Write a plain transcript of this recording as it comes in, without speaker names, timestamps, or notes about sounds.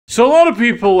So a lot of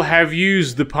people have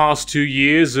used the past 2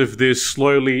 years of this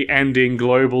slowly ending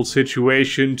global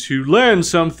situation to learn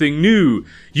something new,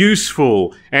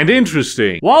 useful, and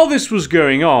interesting. While this was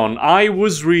going on, I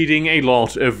was reading a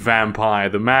lot of Vampire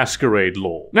the Masquerade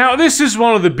lore. Now, this is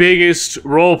one of the biggest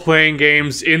role-playing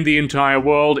games in the entire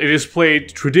world. It is played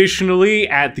traditionally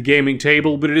at the gaming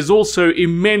table, but it is also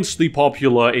immensely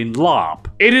popular in LARP.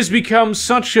 It has become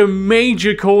such a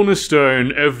major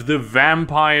cornerstone of the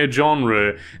vampire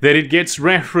genre that it gets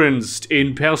referenced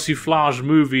in persiflage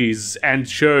movies and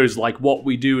shows like What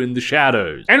We Do in the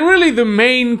Shadows. And really the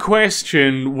main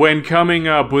question when coming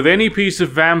up with any piece of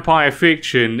vampire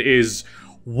fiction is,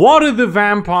 what are the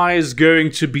vampires going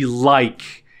to be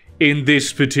like in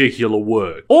this particular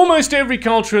work? Almost every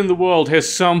culture in the world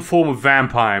has some form of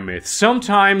vampire myth,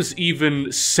 sometimes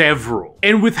even several.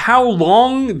 And with how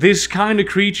long this kind of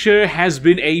creature has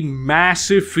been a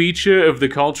massive feature of the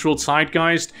cultural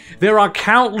zeitgeist, there are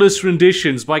countless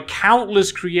renditions by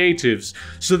countless creatives,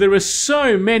 so there are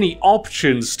so many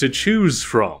options to choose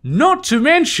from. Not to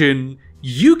mention,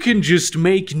 you can just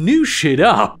make new shit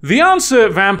up. The answer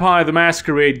Vampire the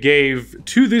Masquerade gave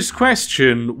to this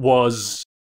question was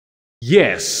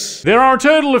yes. There are a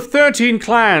total of 13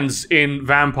 clans in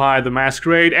Vampire the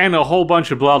Masquerade and a whole bunch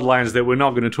of bloodlines that we're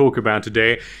not going to talk about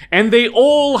today, and they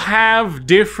all have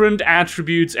different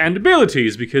attributes and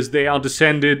abilities because they are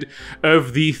descended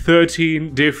of the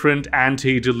 13 different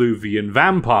antediluvian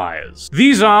vampires.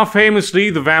 These are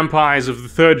famously the vampires of the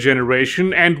 3rd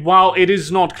generation, and while it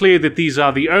is not clear that these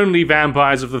are the only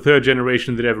vampires of the 3rd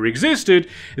generation that ever existed,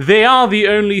 they are the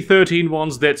only 13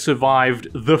 ones that survived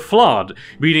the Flood,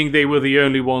 meaning they were the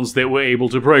only ones that were able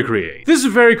to procreate. This is a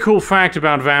very cool fact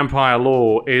about vampire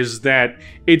lore, is that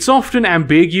it's often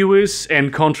ambiguous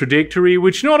and contradictory,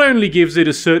 which not only gives it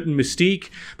a certain mystique,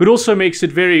 but also makes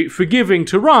it very forgiving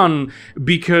to run,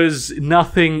 because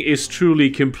nothing is truly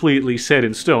completely set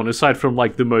in stone, aside from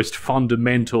like the most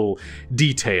fundamental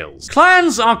details.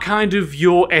 Clans are kind of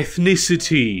your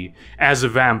ethnicity as a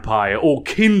vampire, or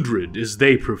kindred as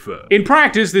they prefer. In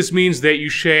practice, this means that you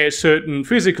share certain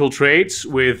physical traits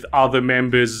with other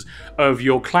members of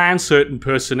your clan. Certain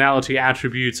personality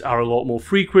attributes are a lot more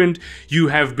frequent. You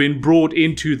have been brought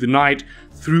into the night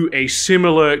through a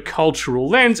similar cultural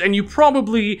lens, and you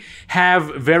probably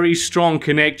have very strong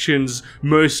connections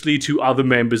mostly to other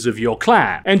members of your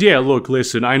clan. And yeah, look,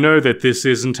 listen, I know that this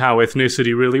isn't how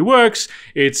ethnicity really works.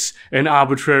 It's an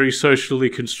arbitrary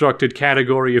socially constructed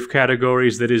category of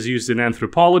categories that is used in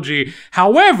anthropology.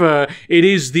 However, it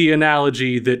is the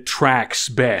analogy that tracks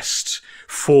best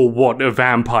for what a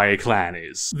vampire clan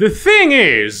is. The thing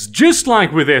is, just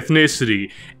like with ethnicity,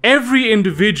 every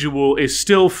individual is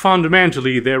still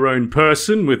fundamentally their own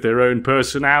person with their own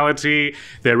personality,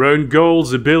 their own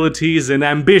goals, abilities, and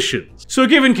ambitions. So a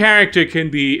given character can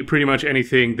be pretty much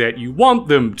anything that you want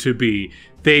them to be.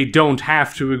 They don't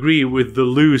have to agree with the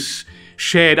loose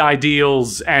shared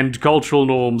ideals and cultural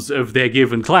norms of their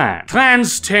given clan.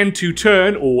 Clans tend to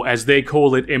turn, or as they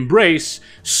call it, embrace,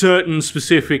 certain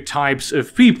specific types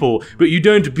of people, but you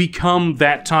don't become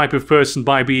that type of person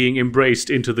by being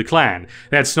embraced into the clan.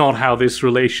 That's not how this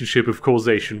relationship of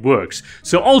causation works.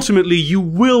 So ultimately, you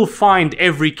will find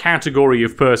every category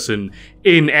of person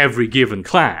in every given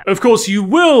clan. Of course, you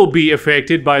will be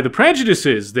affected by the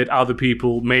prejudices that other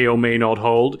people may or may not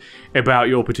hold about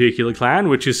your particular clan,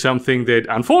 which is something that,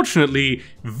 unfortunately,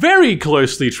 very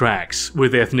closely tracks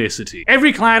with ethnicity.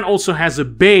 Every clan also has a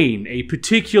bane, a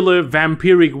particular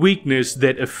vampiric weakness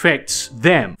that affects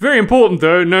them. Very important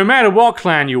though, no matter what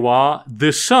clan you are,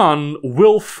 the sun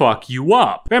will fuck you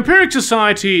up. Vampiric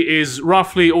society is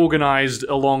roughly organized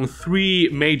along 3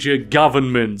 major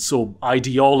governments or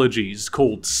ideologies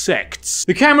called sects.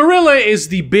 The Camarilla is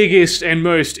the biggest and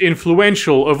most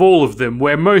influential of all of them,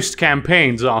 where most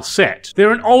campaigns are set.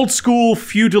 They're an old-school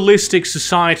feudalistic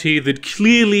society that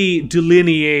clearly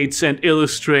delineates and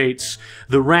illustrates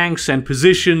the ranks and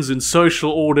positions and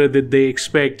social order that they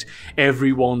expect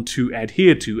everyone to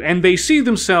adhere to, and they see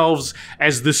themselves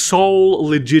as the sole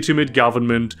legitimate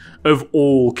government of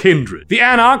all kindred. The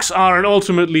Anarchs are an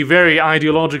ultimately very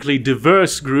ideologically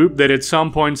diverse group that at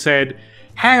some point said,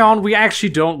 hang on, we actually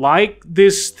don't like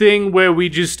this thing where we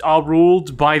just are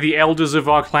ruled by the elders of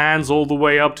our clans all the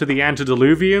way up to the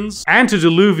Antediluvians.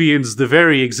 Antediluvians, the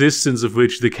very existence of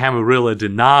which the Camarilla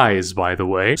denies, by the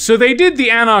way. So they did the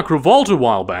Anarch Revolt a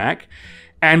while back,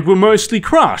 and were mostly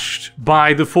crushed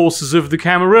by the forces of the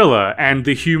Camarilla and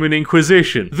the Human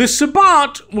Inquisition. The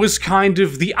Sabbat was kind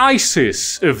of the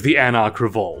ISIS of the Anarch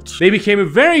revolt. They became a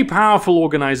very powerful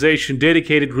organization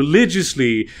dedicated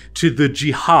religiously to the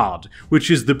jihad, which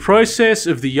is the process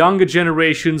of the younger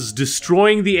generations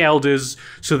destroying the elders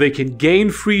so they can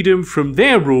gain freedom from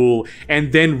their rule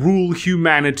and then rule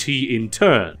humanity in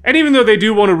turn. And even though they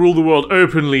do want to rule the world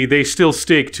openly, they still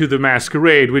stick to the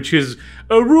Masquerade, which is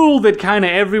a rule that kind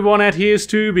of everyone adheres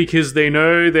to because they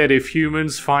know that if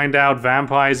humans find out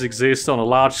vampires exist on a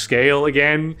large scale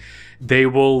again, they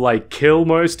will, like, kill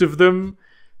most of them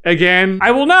again.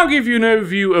 I will now give you an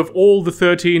overview of all the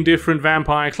 13 different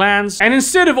vampire clans, and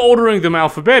instead of ordering them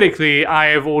alphabetically, I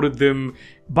have ordered them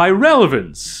by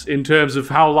relevance in terms of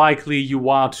how likely you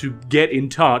are to get in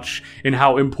touch and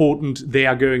how important they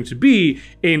are going to be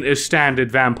in a standard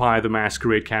Vampire the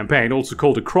Masquerade campaign, also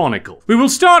called a chronicle. We will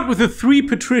start with the 3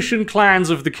 patrician clans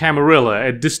of the Camarilla,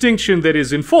 a distinction that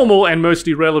is informal and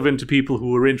mostly relevant to people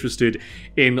who are interested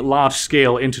in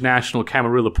large-scale international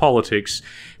Camarilla politics,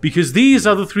 because these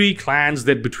are the 3 clans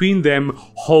that between them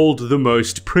hold the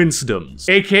most princedoms,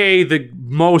 aka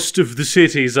most of the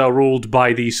cities are ruled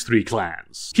by these 3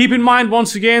 clans. Keep in mind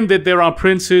once again that there are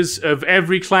princes of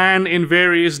every clan in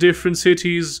various different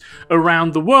cities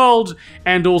around the world,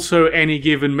 and also any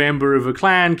given member of a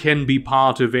clan can be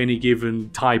part of any given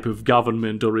type of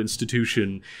government or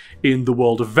institution in the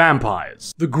world of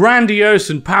vampires. The grandiose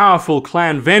and powerful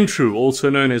clan Ventrue, also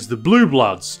known as the Blue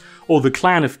Bloods, or the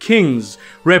Clan of Kings,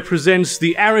 represents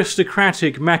the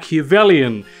aristocratic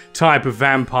Machiavellian type of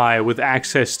vampire with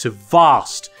access to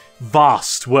vast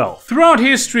wealth. Throughout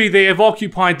history, they have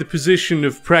occupied the position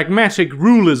of pragmatic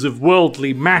rulers of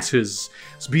worldly matters,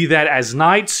 be that as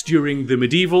knights during the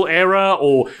medieval era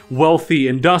or wealthy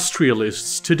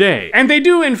industrialists today. And they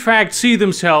do in fact see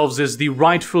themselves as the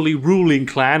rightfully ruling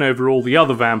clan over all the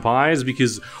other vampires,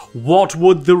 because what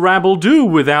would the rabble do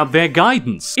without their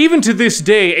guidance? Even to this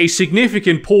day, a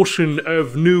significant portion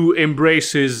of new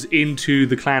embraces into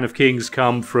the Clan of Kings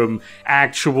come from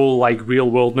actual, like,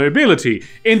 real-world nobility.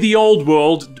 In the old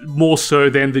world, more so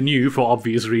than the new, for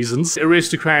obvious reasons,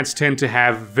 aristocrats tend to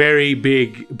have very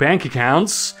big bank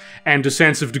accounts and a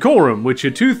sense of decorum, which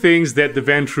are 2 things that the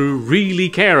Ventrue really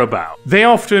care about. They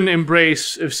often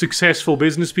embrace successful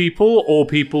business people or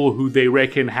people who they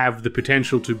reckon have the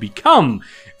potential to become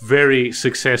very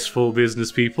successful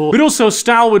business people, but also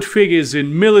stalwart figures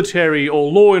in military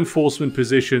or law enforcement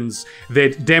positions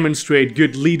that demonstrate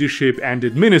good leadership and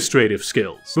administrative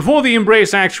skills. Before the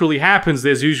embrace actually happens,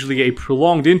 there's usually a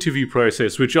prolonged interview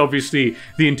process, which obviously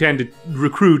the intended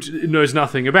recruit knows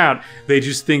nothing about. They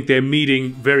just think they're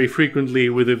meeting very frequently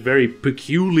with a very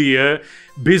peculiar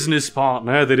business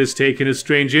partner that has taken a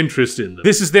strange interest in them.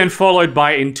 This is then followed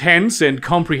by intense and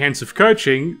comprehensive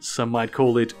coaching, some might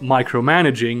call it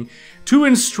micromanaging, to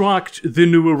instruct the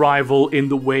new arrival in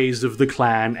the ways of the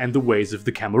clan and the ways of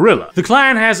the Camarilla. The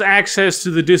clan has access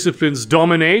to the disciplines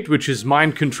Dominate, which is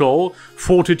mind control,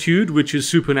 Fortitude, which is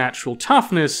supernatural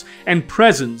toughness, and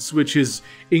Presence, which is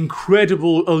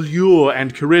incredible allure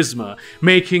and charisma,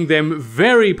 making them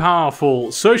very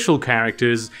powerful social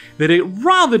characters that are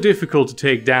rather difficult to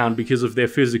take down because of their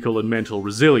physical and mental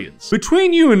resilience.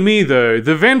 Between you and me though,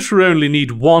 the Ventrue only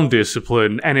need 1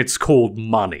 discipline, and it's called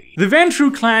money. The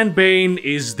Ventrue clan bane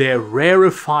is their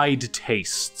rarefied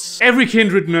tastes. Every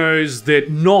kindred knows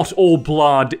that not all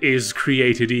blood is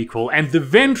created equal, and the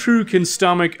Ventrue can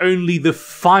stomach only the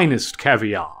finest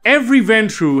caviar. Every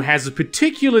Ventrue has a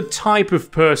particular type of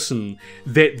person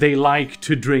that they like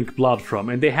to drink blood from,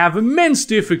 and they have immense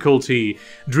difficulty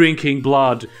drinking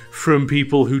blood from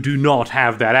people who do not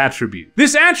have that attribute.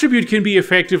 This attribute can be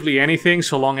effectively anything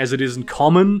so long as it isn't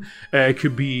common. It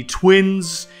could be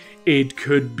twins, it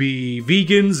could be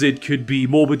vegans, it could be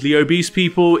morbidly obese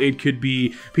people, it could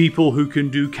be people who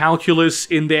can do calculus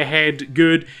in their head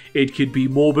good, it could be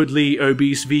morbidly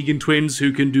obese vegan twins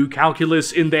who can do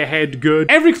calculus in their head good.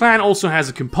 Every clan also has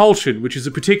a compulsion, which is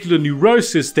a particular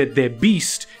neurosis that their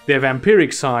beast, their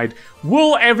vampiric side,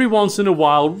 will every once in a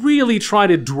while really try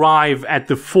to drive at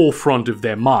the forefront of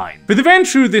their mind. For the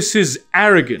Ventrue, this is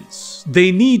arrogance.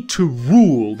 They need to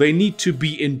rule, they need to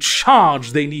be in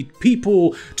charge, they need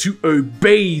people to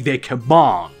obey their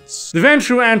commands. The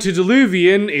Ventrue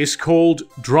Antediluvian is called,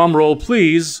 drumroll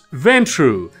please,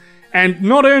 Ventrue. And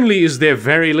not only is there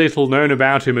very little known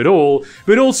about him at all,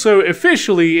 but also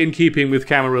officially, in keeping with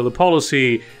Camarilla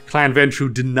policy, Clan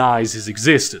Ventrue denies his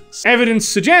existence. Evidence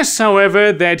suggests,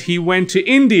 however, that he went to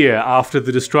India after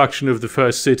the destruction of the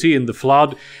first city in the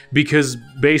flood, because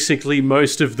basically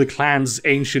most of the clan's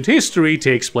ancient history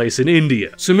takes place in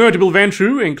India. Some notable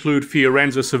Ventrue include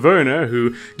Fiorenzo Savona,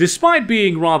 who, despite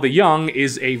being rather young,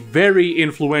 is a very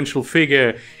influential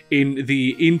figure in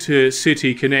the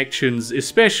inter-city connections,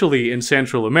 especially in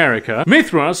Central America.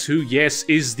 Mithras, who, yes,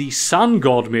 is the sun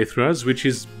god Mithras, which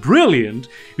is brilliant,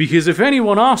 because if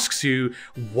anyone asks you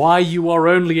why you are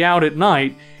only out at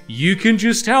night, you can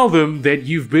just tell them that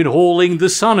you've been hauling the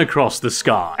sun across the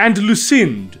sky. And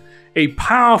Lucinde, a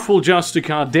powerful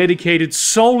Justicar dedicated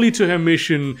solely to her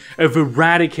mission of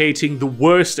eradicating the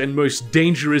worst and most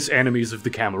dangerous enemies of the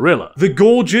Camarilla. The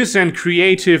gorgeous and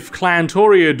creative Clan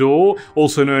Toreador,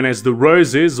 also known as the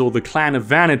Roses or the Clan of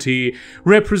Vanity,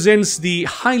 represents the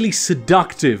highly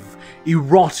seductive,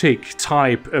 erotic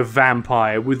type of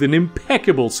vampire with an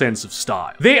impeccable sense of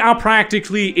style. They are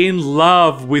practically in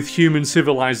love with human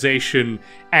civilization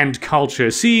and culture,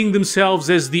 seeing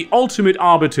themselves as the ultimate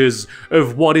arbiters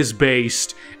of what is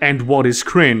based and what is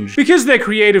cringe. Because their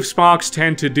creative sparks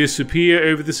tend to disappear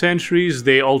over the centuries,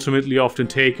 they ultimately often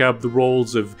take up the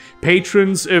roles of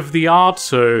patrons of the art,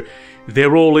 so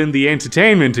they're all in the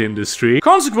entertainment industry.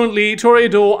 Consequently,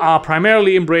 Toreador are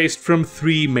primarily embraced from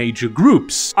three major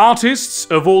groups. Artists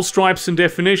of all stripes and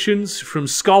definitions, from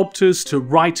sculptors to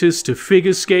writers to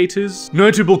figure skaters.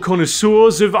 Notable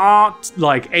connoisseurs of art,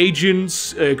 like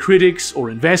agents, critics,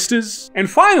 or investors. And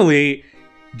finally,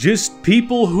 just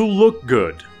people who look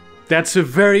good. That's a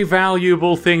very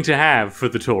valuable thing to have for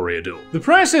the Toreador. The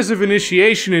process of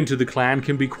initiation into the clan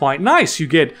can be quite nice. You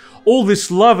get all this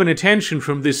love and attention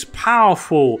from this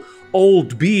powerful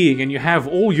old being, and you have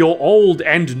all your old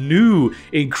and new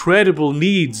incredible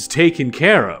needs taken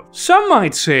care of. Some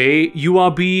might say you are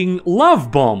being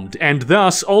love-bombed and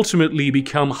thus ultimately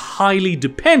become highly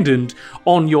dependent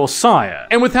on your sire.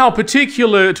 And with how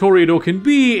particular Toreador can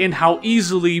be and how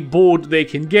easily bored they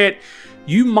can get,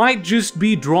 you might just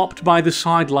be dropped by the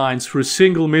sidelines for a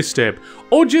single misstep,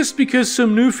 or just because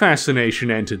some new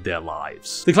fascination entered their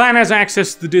lives. The clan has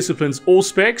access to the disciplines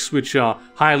Auspex, which are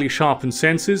highly sharpened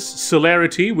senses,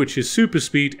 Celerity, which is super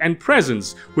speed, and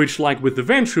Presence, which, like with the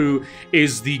Ventrue,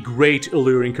 is the great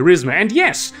alluring charisma. And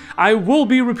yes, I will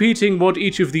be repeating what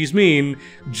each of these mean,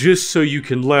 just so you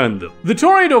can learn them. The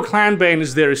Toreador clanbane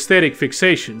is their aesthetic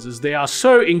fixations, as they are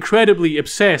so incredibly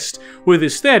obsessed with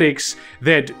aesthetics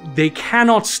that they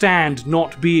cannot stand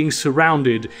not being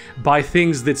surrounded by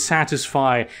things that satisfy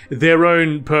their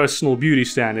own personal beauty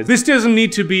standards. This doesn't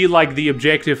need to be like the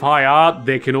objective high art.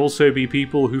 There can also be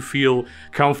people who feel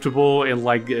comfortable in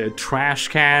like a trash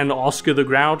can Oscar the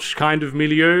Grouch kind of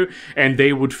milieu, and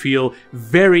they would feel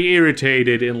very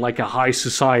irritated in like a high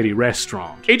society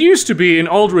restaurant. It used to be in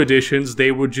older editions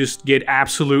they would just get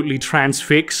absolutely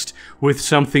transfixed with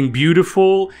something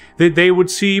beautiful that they would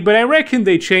see, but I reckon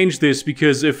they changed this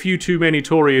because a few too many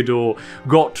Toreador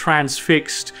got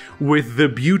transfixed with the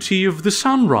beauty of the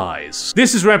sunrise.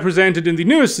 This is represented in the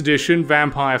newest edition,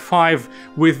 Vampire 5,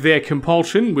 with their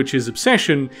compulsion, which is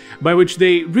obsession, by which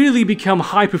they really become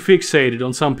hyperfixated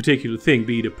on some particular thing,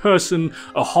 be it a person,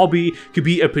 a hobby, could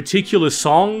be a particular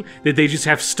song that they just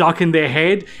have stuck in their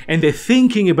head, and they're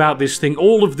thinking about this thing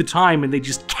all of the time and they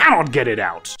just cannot get it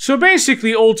out. So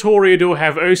basically all Toreador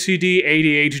have OCD,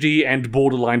 ADHD, and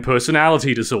borderline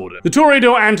personality disorder. The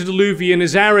Toreador Antediluvian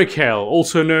is Arakel,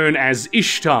 also known as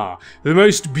Ishtar, the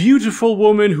most beautiful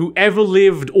woman who ever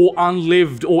lived or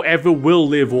unlived or ever will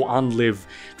live or unlive,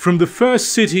 from the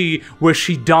first city where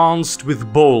she danced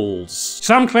with bulls.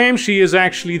 Some claim she is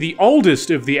actually the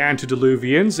oldest of the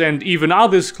Antediluvians, and even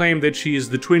others claim that she is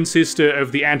the twin sister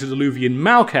of the Antediluvian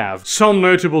Malkav. Some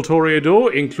notable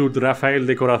Toreador include Rafael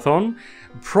de Corazon,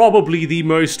 probably the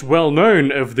most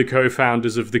well-known of the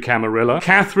co-founders of the Camarilla,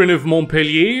 Catherine of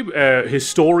Montpellier, a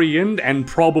historian and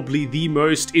probably the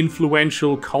most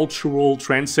influential cultural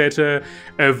trendsetter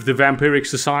of the vampiric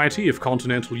society of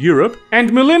continental Europe,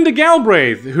 and Melinda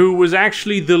Galbraith, who was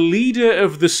actually the leader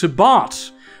of the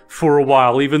Sabbat for a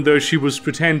while, even though she was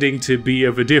pretending to be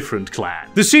of a different clan.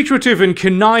 The secretive and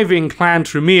conniving clan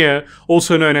Tremere,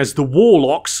 also known as the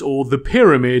Warlocks or the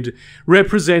Pyramid,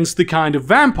 represents the kind of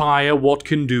vampire what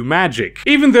can do magic.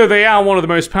 Even though they are one of the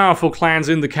most powerful clans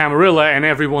in the Camarilla and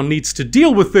everyone needs to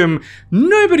deal with them,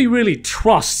 nobody really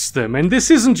trusts them, and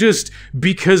this isn't just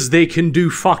because they can do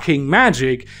fucking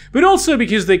magic, but also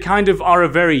because they kind of are a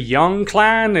very young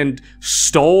clan and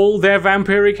stole their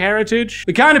vampiric heritage.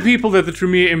 The kind of people that the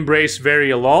Tremere embrace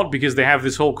very a lot because they have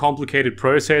this whole complicated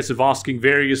process of asking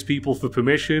various people for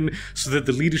permission so that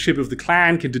the leadership of the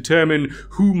clan can determine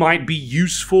who might be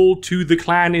useful to the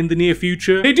clan in the near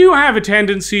future. They do have a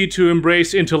tendency to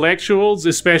embrace intellectuals,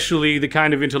 especially the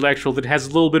kind of intellectual that has a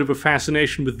little bit of a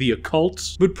fascination with the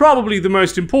occult. But probably the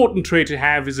most important trait to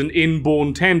have is an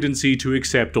inborn tendency to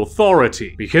accept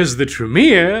authority, because the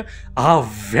Tremere are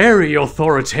very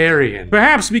authoritarian.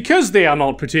 Perhaps because they are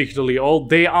not particularly old,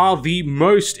 they are the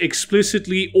most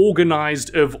explicitly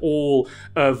organized of all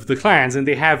of the clans, and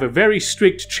they have a very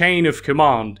strict chain of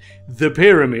command, the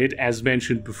pyramid, as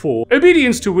mentioned before,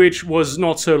 obedience to which was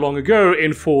not so long ago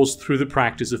enforced through the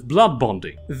practice of blood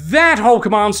bonding. That whole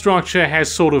command structure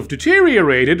has sort of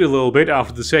deteriorated a little bit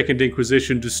after the Second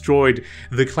Inquisition destroyed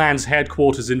the clan's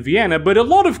headquarters in Vienna, but a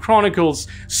lot of chronicles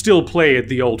still play it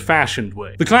the old-fashioned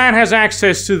way. The clan has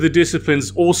access to the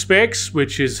disciplines Auspex,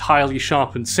 which is highly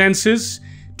sharpened senses,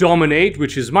 Dominate,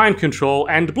 which is mind control,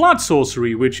 and Blood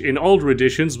Sorcery, which in older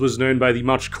editions was known by the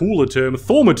much cooler term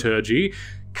Thaumaturgy.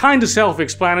 Kinda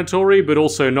self-explanatory, but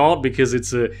also not, because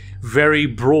it's a very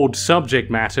broad subject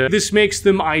matter. This makes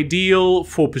them ideal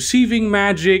for perceiving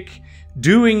magic,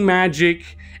 doing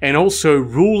magic, and also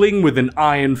ruling with an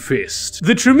iron fist.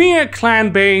 The Tremere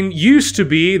clanbane used to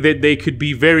be that they could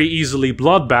be very easily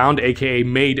bloodbound, aka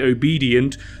made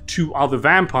obedient to other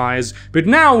vampires, but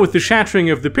now with the shattering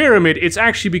of the pyramid, it's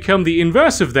actually become the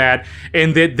inverse of that,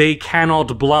 in that they cannot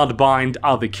bloodbind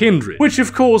other kindred, which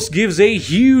of course gives a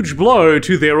huge blow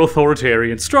to their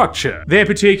authoritarian structure. Their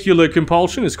particular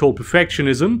compulsion is called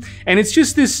perfectionism, and it's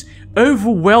just this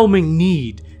overwhelming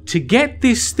need to get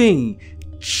this thing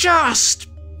just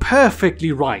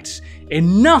perfectly right,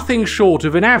 and nothing short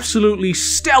of an absolutely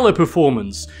stellar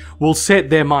performance will set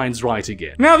their minds right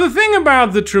again. Now, the thing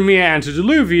about the Tremere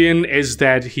Antediluvian is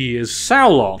that he is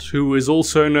Saulot, who is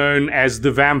also known as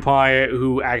the vampire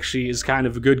who actually is kind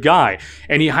of a good guy,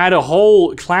 and he had a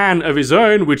whole clan of his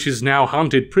own which is now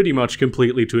hunted pretty much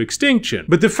completely to extinction.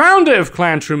 But the founder of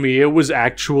Clan Tremere was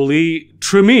actually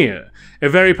Tremere, a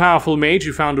very powerful mage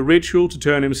who found a ritual to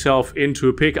turn himself into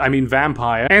a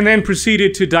vampire, and then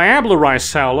proceeded to diablerize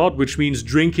Saulot, which means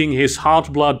drinking his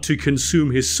heart blood to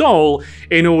consume his soul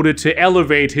in order to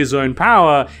elevate his own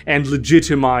power and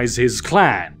legitimize his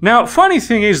clan. Now, funny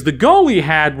thing is, the goal he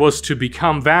had was to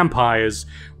become vampires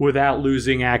without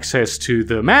losing access to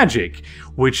the magic,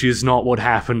 which is not what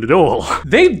happened at all.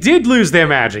 They did lose their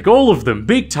magic, all of them,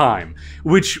 big time,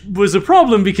 which was a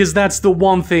problem because that's the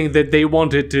one thing that they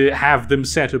wanted to have them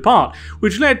set apart,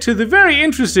 which led to the very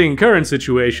interesting current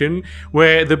situation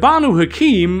where the Banu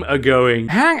Haqim are going,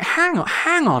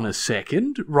 hang on a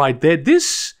second, right there,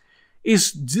 this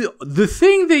is the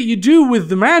thing that you do with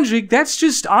the magic, that's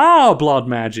just our blood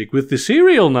magic with the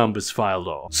serial numbers filed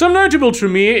off. Some notable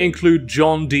Tremere include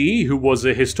John Dee, who was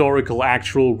a historical,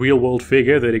 actual, real-world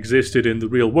figure that existed in the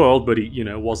real world, but he,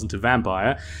 wasn't a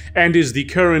vampire, and is the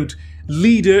current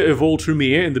leader of all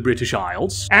Tremere in the British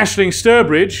Isles. Aisling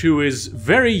Sturbridge, who is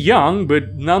very young,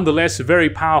 but nonetheless a very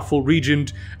powerful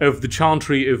regent of the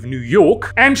Chantry of New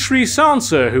York. And Sri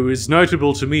Sansa, who is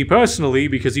notable to me personally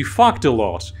because he fucked a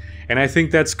lot, and I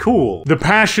think that's cool. The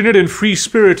passionate and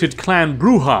free-spirited clan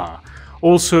Brujah,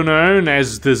 also known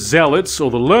as the Zealots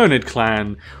or the Learned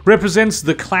Clan, represents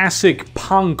the classic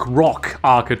punk rock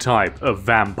archetype of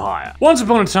vampire. Once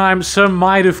upon a time, some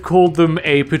might have called them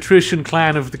a patrician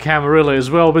clan of the Camarilla as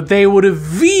well, but they would have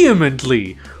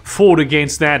vehemently fought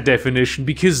against that definition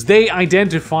because they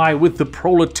identify with the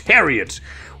proletariat,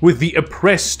 with the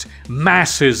oppressed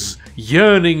masses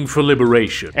yearning for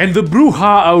liberation. And the Brujah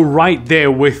are right there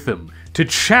with them, to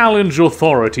challenge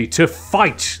authority, to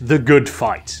fight the good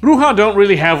fight. Brujah don't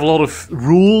really have a lot of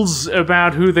rules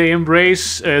about who they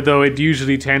embrace, though it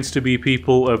usually tends to be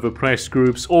people of oppressed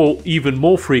groups, or even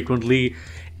more frequently,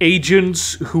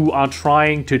 agents who are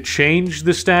trying to change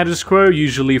the status quo,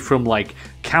 usually from like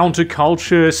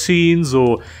counterculture scenes,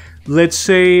 or let's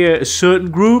say certain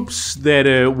groups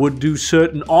that would do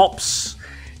certain ops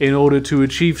in order to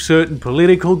achieve certain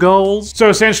political goals. So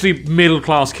essentially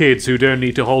middle-class kids who don't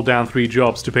need to hold down 3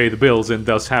 jobs to pay the bills and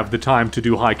thus have the time to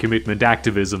do high-commitment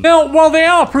activism. Now, while they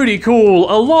are pretty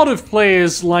cool, a lot of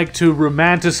players like to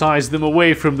romanticize them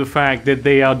away from the fact that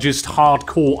they are just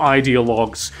hardcore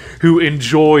ideologues who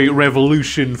enjoy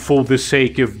revolution for the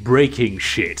sake of breaking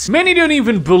shit. Many don't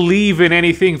even believe in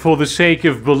anything for the sake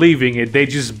of believing it, they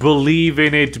just believe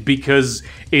in it because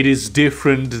it is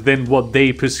different than what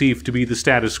they perceive to be the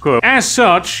status quo. As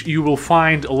such, you will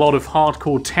find a lot of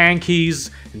hardcore tankies,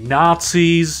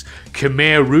 Nazis,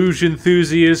 Khmer Rouge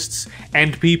enthusiasts,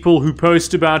 and people who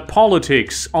post about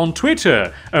politics on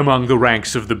Twitter among the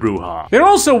ranks of the Brujah. They're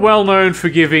also well known for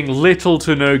giving little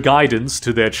to no guidance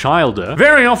to their childer.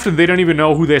 Very often they don't even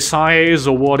know who their sire is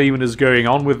or what even is going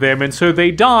on with them, and so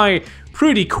they die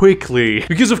pretty quickly.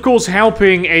 Because of course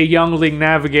helping a youngling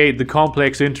navigate the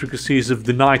complex intricacies of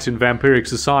the night in vampiric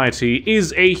society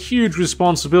is a huge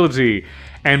responsibility,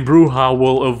 and Brujah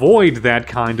will avoid that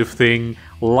kind of thing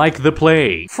like the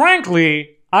plague.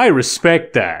 Frankly, I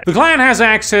respect that. The clan has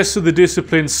access to the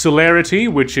disciplines Celerity,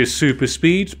 which is super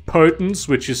speed, Potence,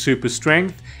 which is super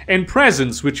strength, and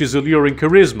Presence, which is alluring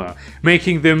charisma,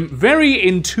 making them very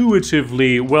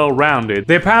intuitively well-rounded.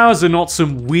 Their powers are not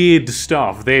some weird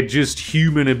stuff, they're just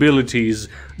human abilities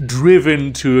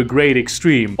driven to a great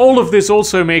extreme. All of this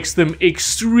also makes them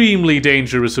extremely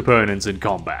dangerous opponents in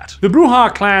combat. The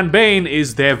Brujah clan bane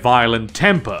is their violent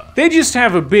temper. They just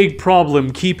have a big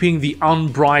problem keeping the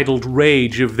unbridled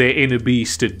rage of their inner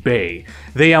beast at bay.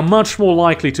 They are much more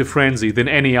likely to frenzy than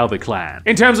any other clan.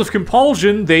 In terms of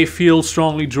compulsion, they feel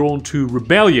strongly drawn to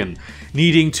rebellion,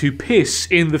 needing to piss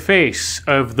in the face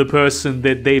of the person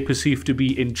that they perceive to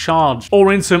be in charge,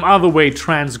 or in some other way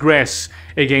transgress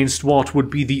against what would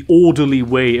be the orderly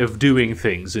way of doing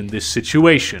things in this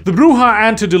situation. The Brujah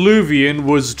Antediluvian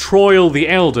was Troil the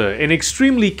Elder, an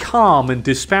extremely calm and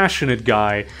dispassionate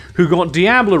guy who got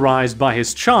diablerized by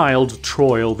his child,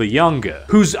 Troil the Younger,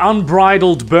 whose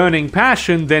unbridled burning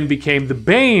passion then became the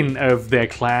bane of their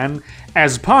clan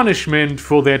as punishment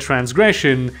for their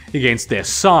transgression against their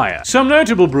sire. Some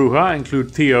notable Brujah include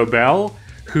Theobel,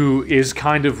 who is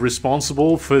kind of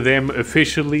responsible for them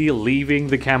officially leaving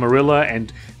the Camarilla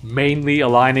and mainly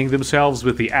aligning themselves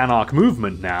with the Anarch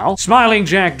movement now. Smiling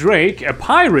Jack Drake, a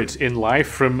pirate in life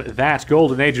from that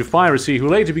golden age of piracy who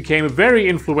later became a very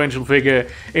influential figure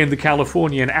in the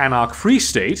Californian Anarch Free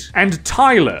State. And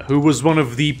Tyler, who was one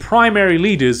of the primary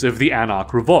leaders of the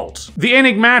Anarch Revolt. The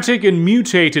enigmatic and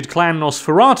mutated clan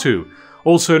Nosferatu,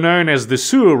 also known as the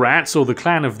Sewer Rats or the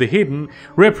Clan of the Hidden,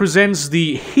 represents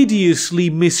the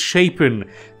hideously misshapen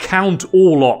Count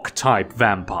Orlok type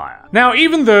vampire. Now,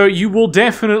 even though you will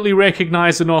definitely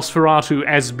recognize a Nosferatu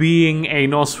as being a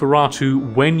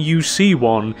Nosferatu when you see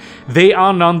one, they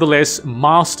are nonetheless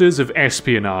masters of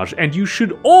espionage, and you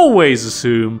should always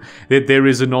assume that there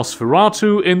is a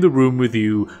Nosferatu in the room with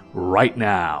you right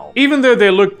now. Even though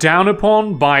they're looked down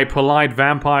upon by polite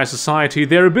vampire society,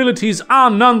 their abilities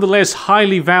are nonetheless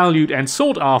highly valued and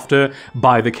sought after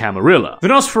by the Camarilla. The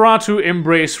Nosferatu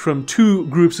embrace from two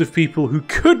groups of people who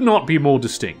could not be more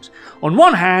distinct. On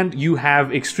one hand, you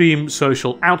have extreme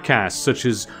social outcasts such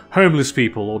as homeless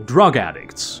people or drug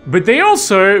addicts. But they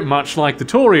also, much like the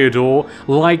Toreador,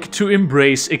 like to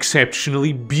embrace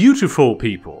exceptionally beautiful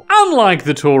people. Unlike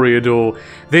the Toreador,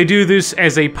 they do this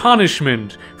as a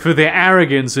punishment for their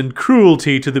arrogance and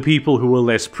cruelty to the people who are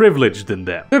less privileged than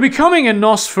them. So becoming a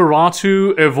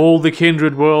Nosferatu of all the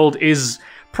kindred world is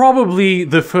probably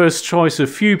the first choice of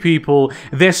few people.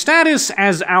 Their status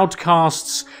as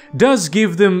outcasts does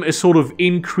give them a sort of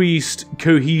increased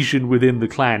cohesion within the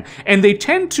clan, and they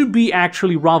tend to be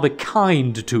actually rather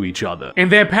kind to each other. In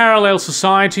their parallel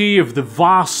society of the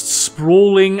vast,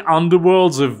 sprawling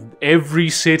underworlds of every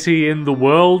city in the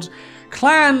world,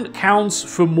 clan counts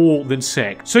for more than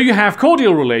sect. So you have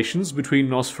cordial relations between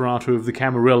Nosferatu of the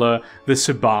Camarilla, the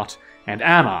Sabbat, and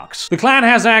Anarchs. The clan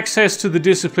has access to the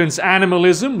disciplines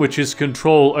Animalism, which is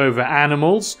control over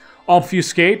animals,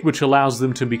 Obfuscate, which allows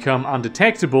them to become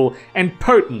undetectable, and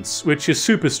Potence, which is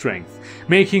super strength,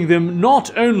 making them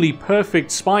not only perfect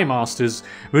spy masters,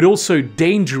 but also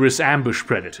dangerous ambush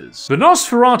predators. The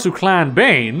Nosferatu clan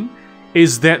bane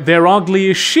is that they're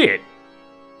ugly as shit.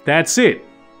 That's it.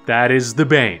 That is the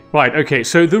bane. Right, okay,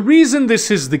 so the reason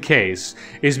this is the case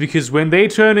is because when they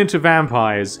turn into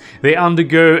vampires, they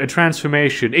undergo a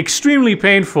transformation, extremely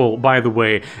painful, by the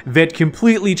way, that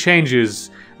completely changes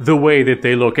the way that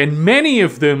they look, and many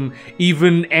of them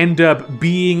even end up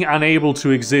being unable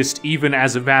to exist even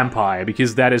as a vampire,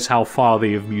 because that is how far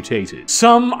they have mutated.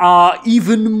 Some are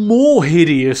even more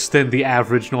hideous than the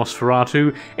average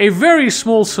Nosferatu. A very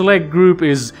small select group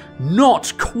is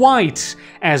not quite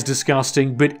as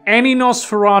disgusting, but any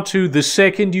Nosferatu, the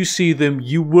second you see them,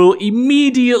 you will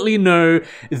immediately know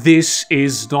this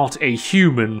is not a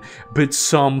human, but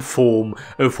some form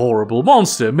of horrible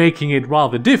monster, making it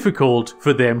rather difficult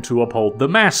for them to uphold the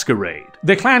Masquerade.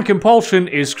 Their clan compulsion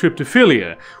is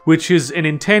cryptophilia, which is an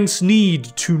intense need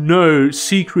to know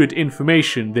secret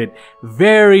information that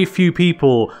very few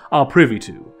people are privy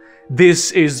to.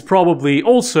 This is probably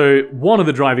also one of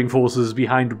the driving forces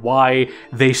behind why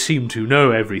they seem to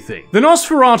know everything. The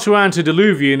Nosferatu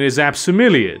Antediluvian is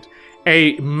absimiliad,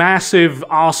 a massive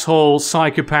asshole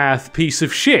psychopath piece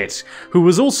of shit who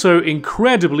was also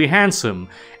incredibly handsome,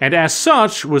 and as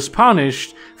such was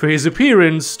punished for his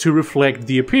appearance to reflect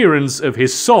the appearance of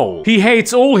his soul. He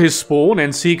hates all his spawn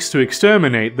and seeks to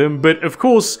exterminate them, but of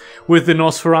course, with the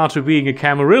Nosferatu being a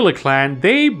Camarilla clan,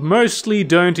 they mostly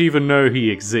don't even know he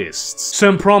exists.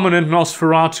 Some prominent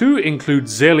Nosferatu include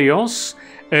Zelios,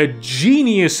 a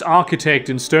genius architect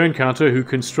and stonecutter who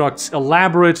constructs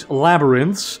elaborate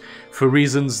labyrinths for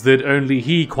reasons that only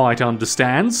he quite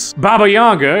understands. Baba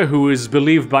Yaga, who is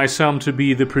believed by some to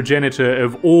be the progenitor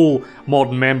of all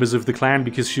modern members of the clan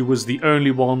because she was the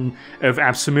only one of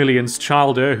Absimilian's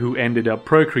childer who ended up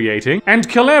procreating. And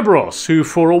Celebros, who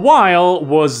for a while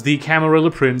was the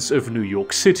Camarilla Prince of New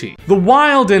York City. The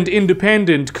wild and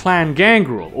independent clan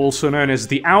Gangrel, also known as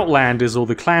the Outlanders or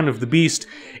the Clan of the Beast,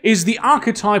 is the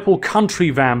archetypal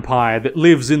country vampire that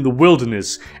lives in the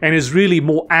wilderness and is really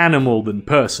more animal than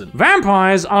person.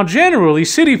 Vampires are generally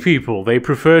city people. They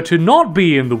prefer to not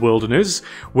be in the wilderness,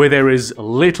 where there is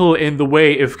little in the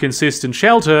way of consistent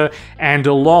shelter and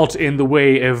a lot in the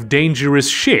way of dangerous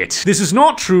shit. This is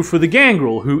not true for the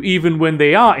Gangrel, who even when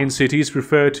they are in cities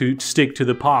prefer to stick to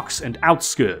the parks and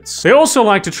outskirts. They also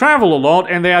like to travel a lot,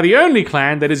 and they are the only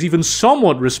clan that is even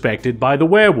somewhat respected by the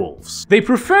werewolves. They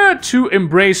prefer to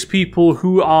embrace people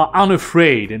who are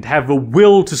unafraid and have a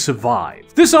will to survive.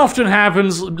 This often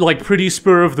happens like pretty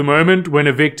spur of the moment when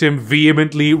a victim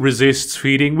vehemently resists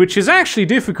feeding, which is actually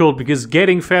difficult because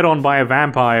getting fed on by a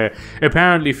vampire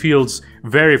apparently feels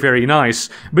very, very nice,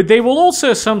 but they will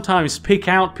also sometimes pick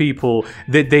out people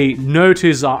that they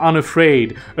notice are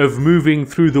unafraid of moving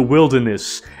through the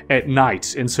wilderness at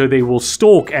night, and so they will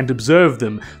stalk and observe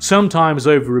them, sometimes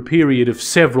over a period of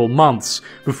several months,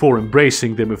 before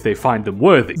embracing them if they find them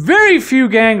worthy. Very few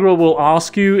Gangrel will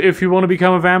ask you if you want to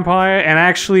become a vampire, and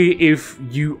actually if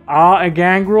you are a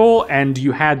Gangrel and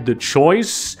you had the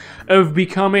choice of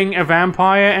becoming a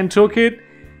vampire and took it,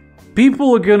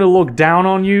 people are gonna look down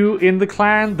on you in the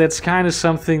clan. That's kind of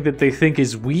something that they think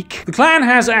is weak. The clan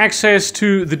has access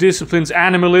to the disciplines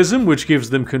Animalism, which gives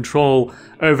them control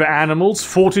over animals,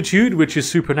 Fortitude, which is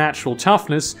supernatural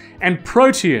toughness, and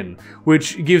Protean,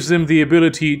 which gives them the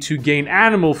ability to gain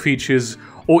animal features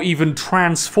or even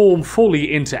transform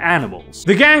fully into animals.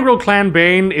 The Gangrel clan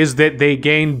bane is that they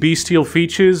gain bestial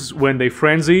features when they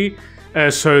frenzy.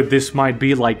 So this might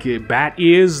be like bat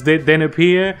ears that then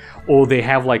appear, or they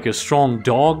have like a strong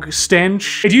dog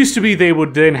stench. It used to be they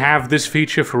would then have this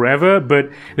feature forever, but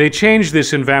they changed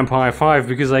this in Vampire 5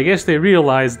 because I guess they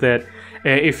realized that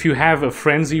if you have a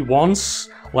frenzy once,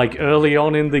 like early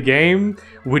on in the game,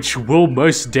 which will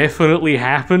most definitely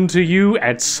happen to you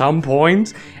at some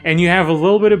point, and you have a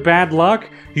little bit of bad luck,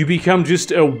 you become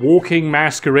just a walking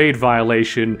masquerade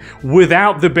violation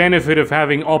without the benefit of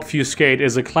having obfuscate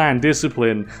as a clan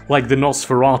discipline like the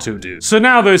Nosferatu do. So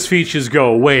now those features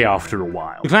go away after a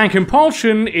while. The clan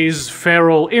compulsion is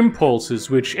feral impulses,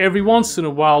 which every once in a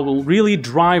while will really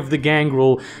drive the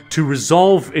Gangrel to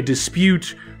resolve a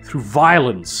dispute through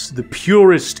violence, the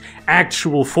purest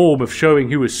actual form of showing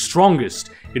who is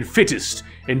strongest and fittest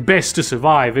and best to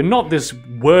survive, and not this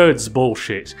words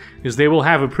bullshit, because they will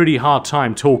have a pretty hard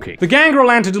time talking. The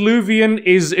Gangrel Antediluvian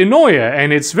is Enoia,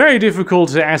 and it's very difficult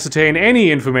to ascertain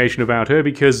any information about her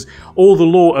because all the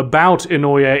lore about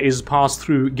Enoia is passed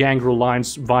through Gangrel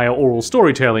lines via oral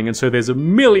storytelling, and so there's a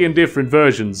million different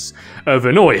versions of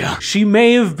Enoia. She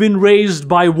may have been raised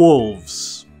by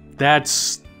wolves.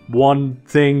 That's one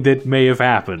thing that may have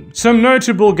happened. Some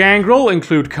notable Gangrel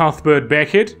include Cuthbert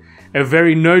Beckett, a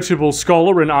very notable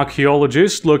scholar and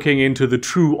archaeologist looking into the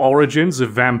true origins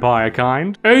of vampire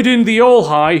kind. Odin the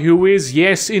All-High, who is,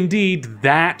 yes indeed,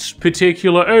 that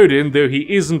particular Odin, though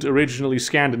he isn't originally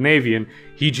Scandinavian,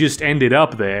 he just ended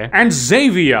up there. And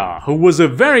Xavier, who was a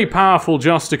very powerful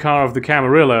Justicar of the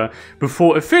Camarilla,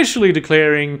 before officially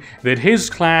declaring that his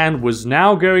clan was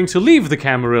now going to leave the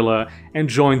Camarilla and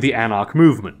join the Anarch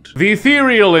movement. The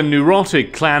ethereal and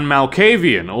neurotic clan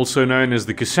Malkavian, also known as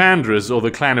the Cassandras or the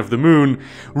Clan of the Moon,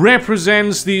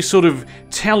 represents the sort of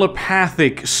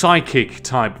telepathic, psychic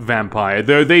type vampire,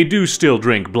 though they do still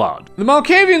drink blood. The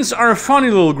Malkavians are a funny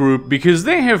little group because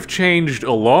they have changed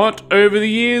a lot over the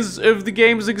years of the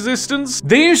game's existence.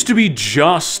 They used to be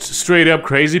just straight up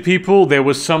crazy people. There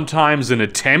was sometimes an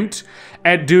attempt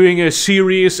at doing a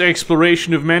serious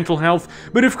exploration of mental health,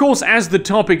 but of course as the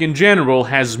topic in general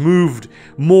has moved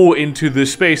more into the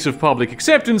space of public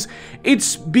acceptance,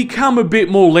 it's become a bit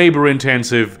more labor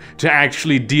intensive to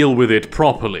actually deal with it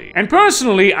properly. And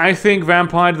personally, I think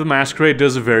Vampire the Masquerade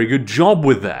does a very good job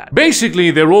with that. Basically,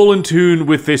 they're all in tune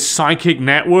with this psychic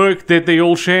network that they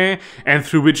all share, and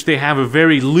through which they have a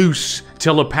very loose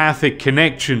telepathic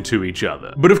connection to each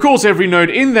other. But of course, every node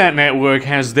in that network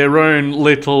has their own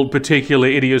little particular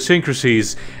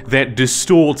idiosyncrasies that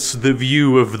distorts the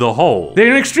view of the whole.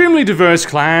 They're an extremely diverse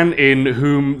clan in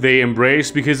whom they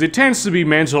embrace, because it tends to be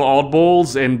mental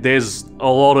oddballs, and there's a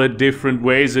lot of different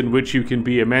ways in which you can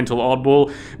be a mental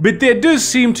oddball, but there does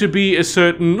seem to be a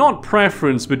certain, not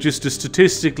preference, but just a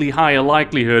statistically higher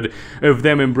likelihood of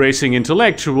them embracing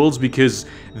intellectuals, because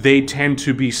they tend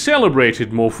to be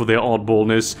celebrated more for their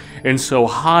oddballness, and so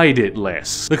hide it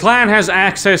less. The clan has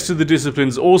access to the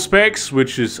disciplines Auspex,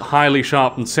 which is highly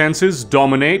sharpened senses,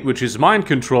 Dominate, which is mind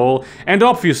control, and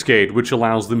Obfuscate, which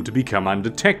allows them to become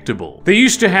undetectable. They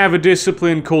used to have a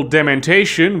discipline called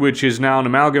Dementation, which is now an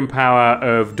amalgam power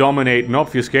of Dominate and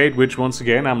Obfuscate, which once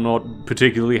again I'm not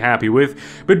particularly happy with,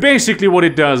 but basically what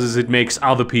it does is it makes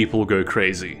other people go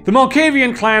crazy. The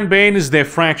Malkavian clan bane is their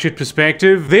fractured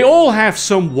perspective. They all have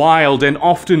some wild and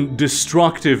often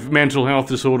destructive mental health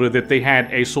disorder that they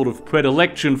had a sort of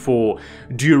predilection for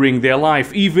during their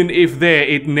life, even if there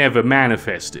it never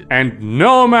manifested. And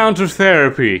no amount of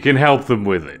therapy can help them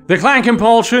with it. The clan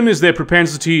compulsion is their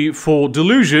propensity for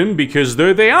delusion, because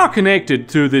though they are connected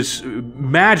to this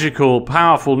magical,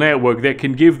 powerful network that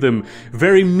can give them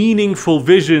very meaningful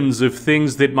visions of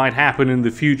things that might happen in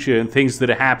the future and things that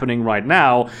are happening right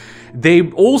now, they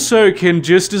also can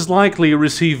just as likely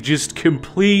receive just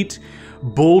complete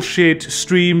bullshit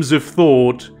streams of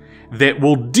thought that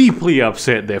will deeply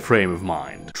upset their frame of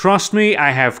mind. Trust me,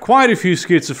 I have quite a few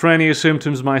schizophrenia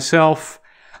symptoms myself.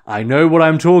 I know what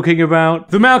I'm talking about.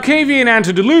 The Malkavian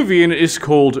Antediluvian is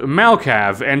called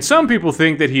Malkav, and some people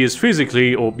think that he is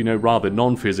physically, or rather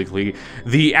non-physically,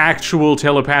 the actual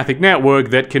telepathic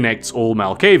network that connects all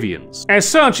Malkavians. As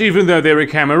such, even though they're a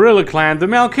Camarilla clan, the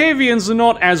Malkavians are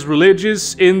not as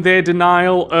religious in their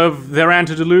denial of their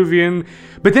Antediluvian.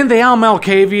 But then they are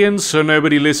Malkavians, so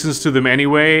nobody listens to them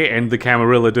anyway, and the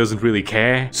Camarilla doesn't really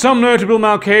care. Some notable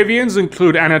Malkavians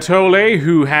include Anatole,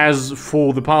 who has,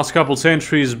 for the past couple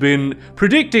centuries, been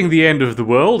predicting the end of the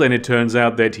world, and it turns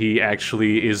out that he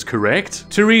actually is correct.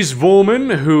 Therese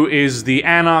Vorman, who is the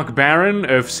Anarch Baron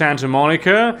of Santa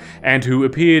Monica, and who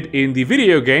appeared in the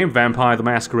video game Vampire the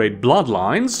Masquerade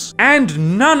Bloodlines.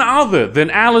 And none other than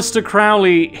Aleister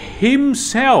Crowley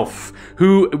himself,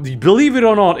 who, believe it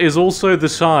or not, is also the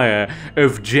sire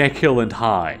of Jekyll and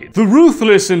Hyde. The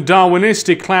ruthless and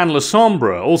Darwinistic clan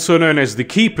Lasombra, also known as the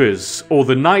Keepers, or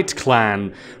the Night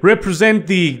Clan, represent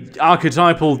the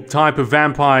archetypal type of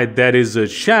vampire that is a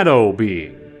shadow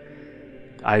being.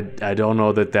 I don't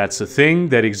know that that's a thing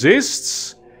that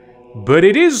exists, but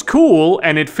it is cool,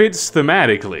 and it fits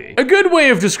thematically. A good way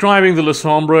of describing the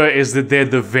Lasombra is that they're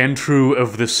the Ventrue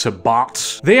of the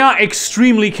Sabbat. They are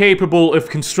extremely capable of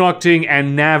constructing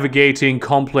and navigating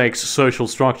complex social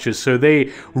structures, so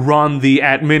they run the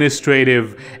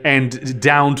administrative and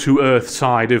down-to-earth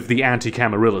side of the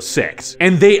anti-Camarilla sect.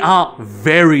 And they are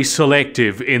very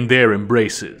selective in their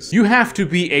embraces. You have to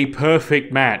be a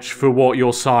perfect match for what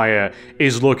your sire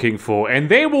is looking for, and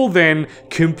they will then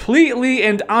completely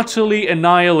and utterly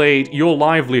annihilate your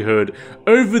livelihood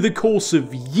over the course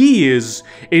of years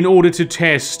in order to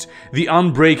test the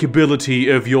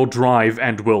unbreakability of your drive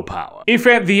and willpower. If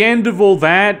at the end of all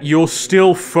that you're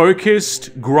still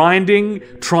focused, grinding,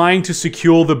 trying to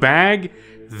secure the bag,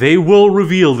 they will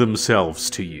reveal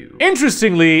themselves to you.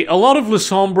 Interestingly, a lot of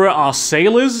Lasombra are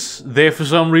sailors. They're for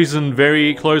some reason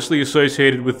very closely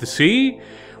associated with the sea,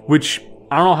 which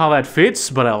I don't know how that fits,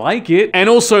 but I like it. And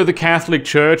also the Catholic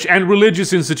Church and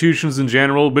religious institutions in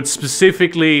general, but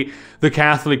specifically the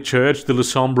Catholic Church, the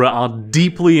Lasombra are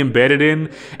deeply embedded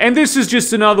in. And this is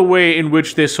just another way in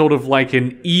which they're sort of like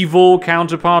an evil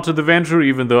counterpart to the Ventrue,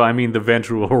 even though, I mean, the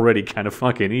Ventrue are already kind of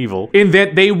fucking evil, in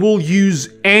that they will use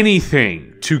anything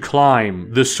to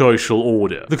climb the social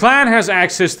order. The clan has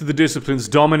access to the disciplines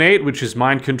Dominate, which is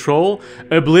mind control,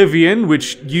 Oblivion,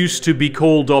 which used to be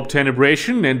called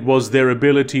Obtenebration and was their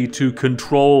ability to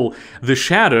control the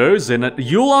shadows, and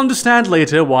you'll understand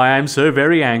later why I'm so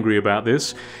very angry about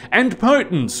this, and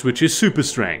Potence, which is super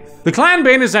strength. The clan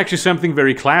bane is actually something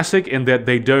very classic in that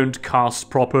they don't cast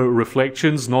proper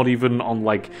reflections, not even on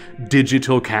like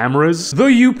digital cameras, though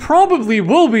you probably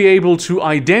will be able to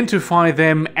identify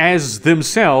them as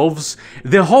themselves.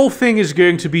 The whole thing is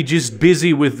going to be just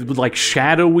busy with like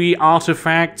shadowy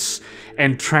artifacts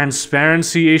and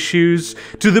transparency issues,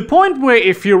 to the point where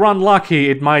if you're unlucky,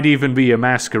 it might even be a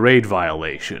Masquerade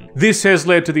violation. This has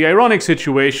led to the ironic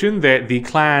situation that the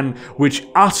clan, which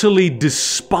utterly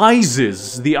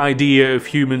despises the idea of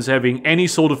humans having any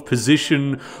sort of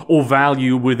position or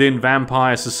value within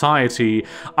vampire society,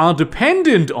 are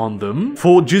dependent on them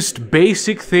for just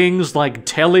basic things like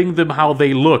telling them how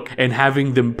they look and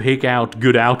having them pick out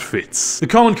good outfits. The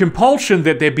common compulsion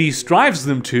that their beast drives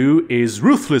them to is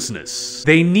ruthlessness.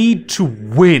 They need to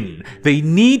win. They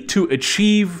need to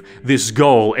achieve this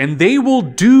goal, and they will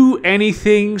do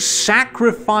anything,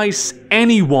 sacrifice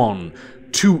anyone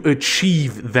to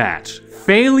achieve that.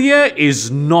 Failure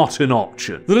is not an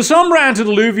option. The Lasombra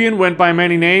Antediluvian went by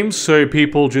many names, so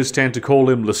people just tend to call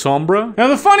him Lasombra. Now,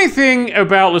 the funny thing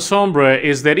about Lasombra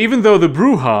is that even though the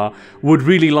Brujah would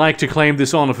really like to claim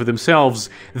this honor for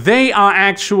themselves, they are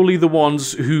actually the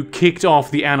ones who kicked off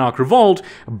the Anarch revolt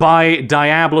by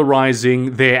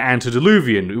diablerizing their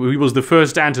Antediluvian. He was the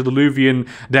first Antediluvian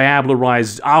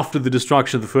diablerized after the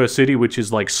destruction of the first city, which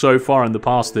is like so far in the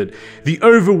past that the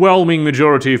overwhelming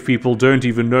majority of people don't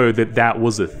even know that that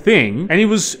was a thing, and he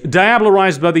was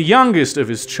diablerized by the youngest of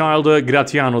his childer,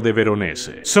 Gratiano de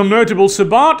Veronese. Some notable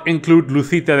Sabbat include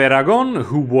Lucita de Aragon,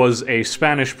 who was a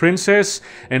Spanish princess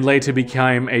and later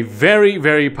became a very,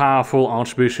 very powerful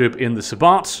archbishop in the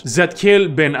Sabbat,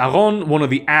 Zadkiel ben Aron, one of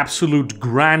the absolute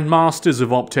grandmasters of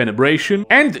obtenebration,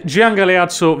 and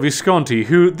Giangaleazzo Visconti,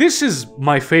 who, this is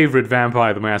my favorite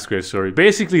Vampire the Masquerade story.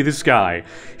 Basically, this guy,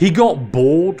 he got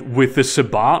bored with the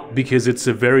Sabbat because it's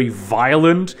a very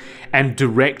violent and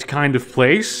direct kind of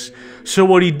place. So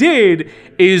what he did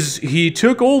is he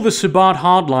took all the Sabbat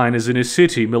hardliners in his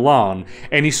city, Milan,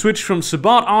 and he switched from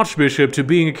Sabbat Archbishop to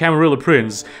being a Camarilla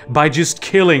Prince by just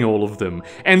killing all of them.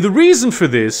 And the reason for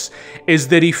this is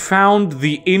that he found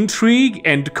the intrigue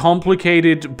and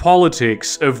complicated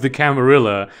politics of the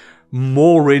Camarilla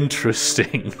more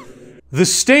interesting. The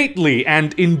stately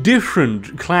and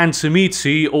indifferent clan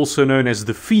Tzimisce, also known as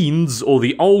the Fiends or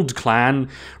the Old Clan,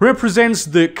 represents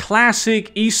the classic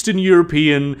Eastern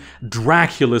European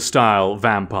Dracula-style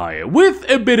vampire, with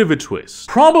a bit of a twist.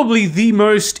 Probably the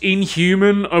most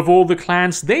inhuman of all the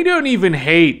clans. They don't even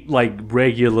hate, like,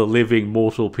 regular living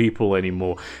mortal people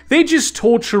anymore. They just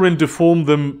torture and deform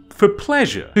them for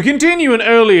pleasure. To continue an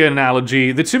earlier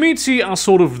analogy, the Tzimisce are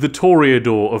sort of the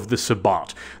Toreador of the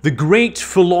Sabbat, the great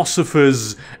philosophers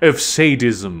of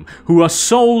sadism, who are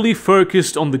solely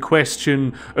focused on the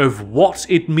question of what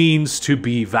it means to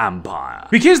be vampire.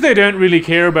 Because they don't really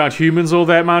care about humans all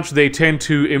that much, they tend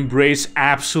to embrace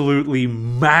absolutely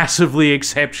massively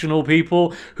exceptional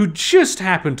people who just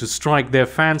happen to strike their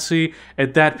fancy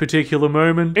at that particular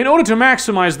moment. In order to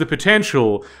maximize the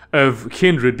potential of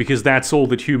kindred, because that's all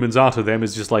that humans are to them,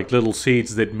 is just like little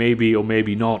seeds that maybe or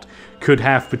maybe not could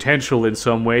have potential in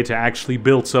some way to actually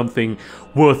build something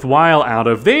worthwhile out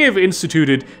of, they have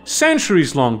instituted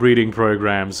centuries-long breeding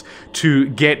programs to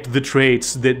get the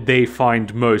traits that they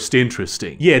find most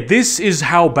interesting. Yeah, this is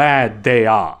how bad they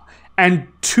are. And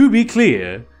to be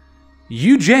clear,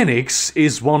 eugenics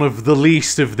is one of the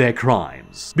least of their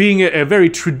crimes. Being a very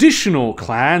traditional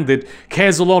clan that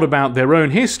cares a lot about their own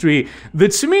history, the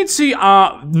Tzimisce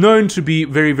are known to be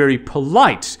very, very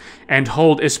polite and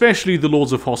hold especially the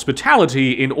Lords of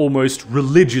Hospitality in almost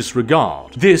religious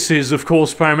regard. This is, of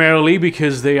course, primarily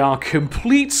because they are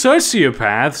complete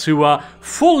sociopaths who are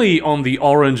fully on the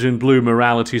orange and blue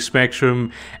morality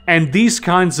spectrum, and these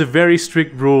kinds of very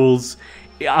strict rules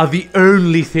are the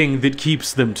only thing that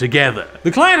keeps them together.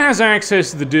 The clan has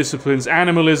access to the disciplines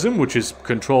Animalism, which is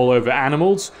control over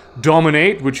animals,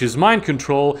 Dominate, which is mind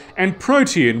control, and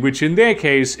Protean, which in their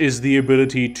case is the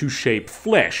ability to shape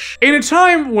flesh. In a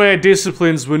time where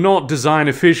disciplines were not design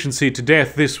efficiency to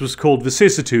death, this was called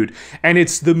Vicissitude, and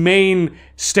it's the main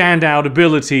standout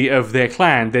ability of their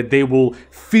clan, that they will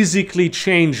physically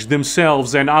change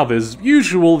themselves and others,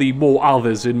 usually more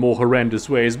others in more horrendous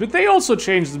ways, but they also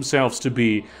change themselves to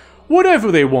be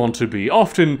whatever they want to be,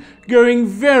 often going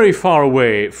very far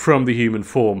away from the human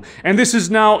form, and this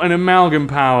is now an amalgam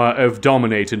power of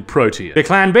Dominate and Protean. The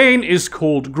clan Bane is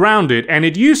called Grounded, and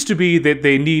it used to be that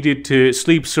they needed to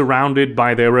sleep surrounded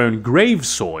by their own grave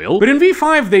soil, but in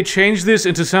V5 they changed this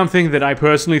into something that I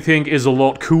personally think is a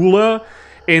lot cooler,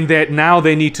 in that now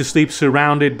they need to sleep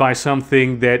surrounded by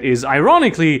something that is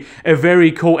ironically a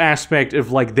very core aspect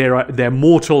of like their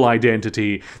mortal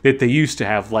identity that they used to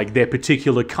have, like their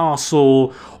particular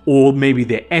castle or maybe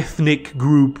their ethnic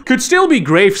group. Could still be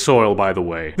grave soil, by the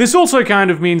way. This also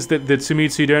kind of means that the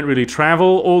Tzimisce don't really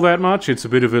travel all that much. It's a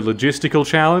bit of a logistical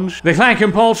challenge. The clan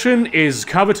compulsion is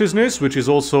covetousness, which is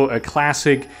also a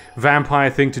classic vampire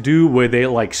thing to do, where they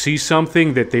like see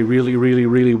something that they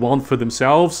really want for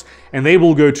themselves, and they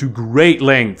will go to great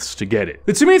lengths to get it.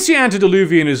 The Tzimisce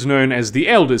Antediluvian is known as the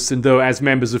eldest, and though as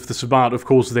members of the Sabbat, of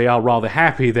course, they are rather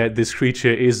happy that this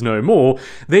creature is no more,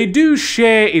 they do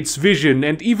share its vision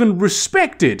and even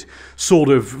respect it, sort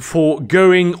of, for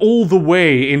going all the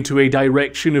way into a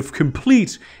direction of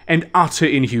complete and utter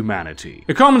inhumanity.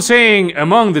 A common saying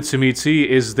among the Tzimisce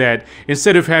is that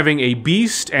instead of having a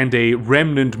beast and a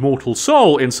remnant mortal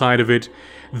soul inside of it,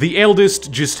 the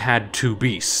eldest just had two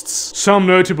beasts. Some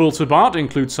notable Sabbat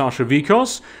include Sasha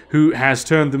Vikos, who has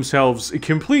turned themselves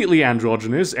completely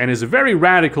androgynous and is a very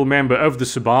radical member of the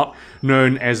Sabbat,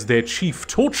 known as their chief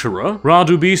torturer.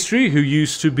 Radu Bistri, who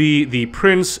used to be the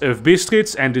Prince of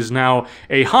Bistritz and is now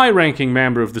a high-ranking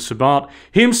member of the Sabbat,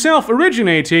 himself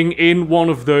originating in one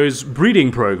of those breeding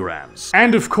programs.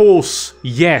 And of course,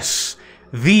 yes,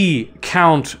 the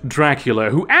Count Dracula,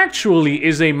 who actually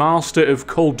is a master of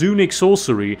Koldunic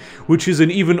sorcery, which is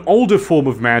an even older form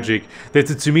of magic that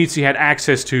the Tzimisce had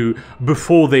access to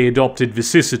before they adopted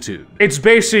vicissitude. It's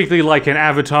basically like an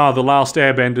Avatar The Last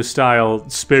Airbender style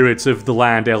spirits of the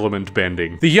land element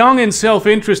bending. The young and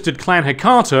self-interested clan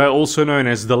Hecata, also known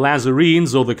as the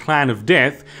Lazarenes or the Clan of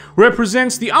Death,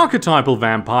 represents the archetypal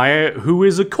vampire who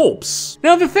is a corpse.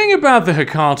 Now the thing about the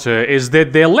Hecata is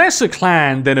that they're less a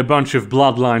clan than a bunch of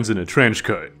bloodlines in a trench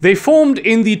coat. They formed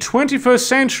in the 21st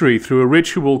century through a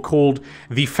ritual called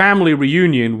the Family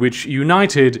Reunion, which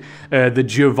united the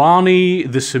Giovanni,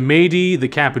 the Samedi, the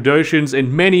Cappadocians,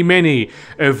 and many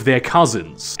of their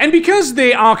cousins. And because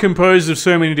they are composed of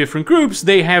so many different groups,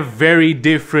 they have very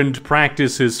different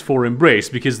practices for embrace,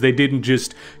 because they didn't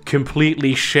just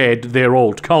completely shed their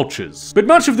old cultures. But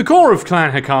much of the core of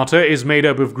Clan Hecata is made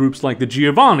up of groups like the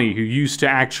Giovanni, who used to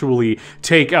actually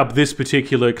take up this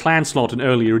particular clan slot in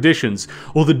earlier editions,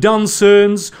 or the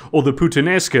Duncerns, or the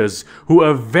Putanescas, who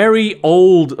are very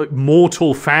old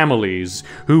mortal families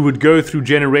who would go through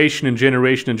generation and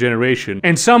generation and generation,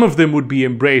 and some of them would be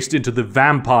embraced into the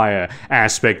vampire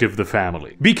aspect of the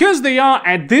family. Because they are,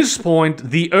 at this point,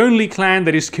 the only clan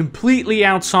that is completely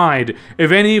outside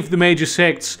of any of the major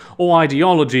sects or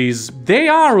ideologies, they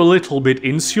are a little bit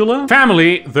insular.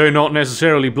 Family, though not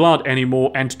necessarily blood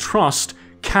anymore, and trust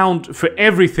count for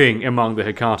everything among the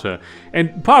Hecata.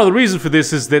 And part of the reason for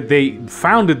this is that they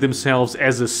founded themselves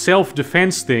as a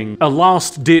self-defense thing, a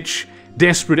last-ditch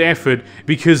desperate effort,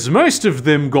 because most of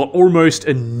them got almost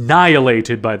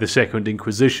annihilated by the Second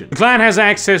Inquisition. The clan has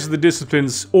access to the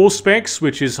disciplines Auspex,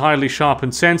 which is highly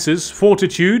sharpened senses,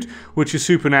 Fortitude, which is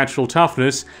supernatural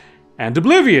toughness, and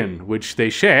Oblivion, which they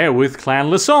share with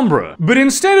Clan Lasombra. But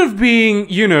instead of being,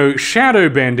 you know, shadow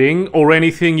bending, or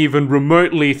anything even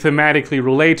remotely thematically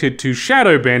related to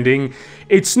shadow bending,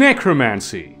 it's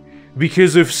necromancy,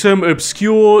 because of some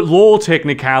obscure lore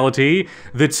technicality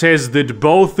that says that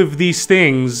both of these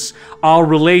things are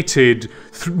related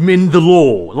in the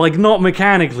lore. Like, not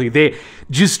mechanically, they're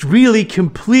just really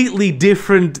completely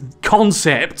different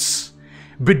concepts,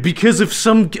 but because of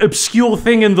some obscure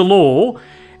thing in the lore,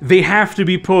 they have to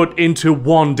be put into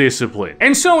one discipline.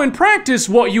 And so in practice,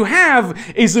 what you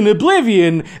have is an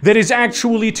Oblivion that is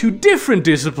actually two different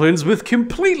disciplines with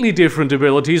completely different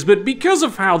abilities, but because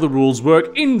of how the rules work,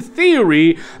 in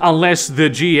theory, unless the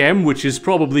GM, which is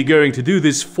probably going to do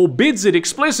this, forbids it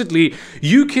explicitly,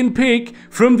 you can pick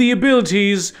from the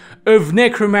abilities of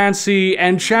necromancy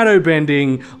and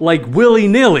shadowbending like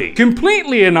willy-nilly,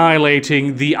 completely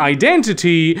annihilating the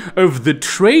identity of the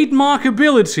trademark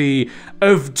ability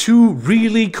of two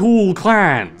really cool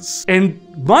clans. And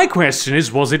my question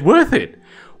is, was it worth it?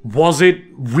 Was it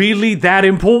really that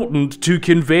important to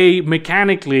convey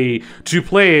mechanically to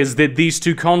players that these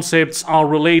two concepts are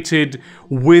related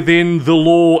within the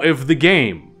lore of the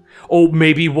game? Or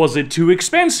maybe was it too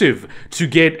expensive to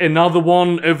get another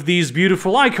one of these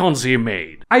beautiful icons here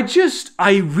made?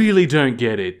 I really don't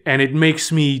get it, and it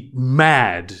makes me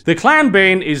mad. The clan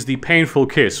bane is the painful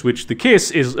kiss, which the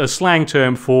kiss is a slang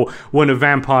term for when a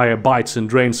vampire bites and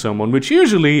drains someone, which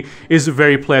usually is a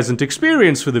very pleasant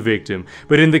experience for the victim.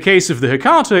 But in the case of the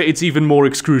Hecata, it's even more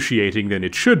excruciating than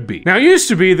it should be. Now, it used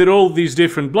to be that all of these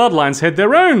different bloodlines had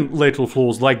their own little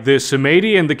flaws, like the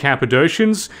Samedi and the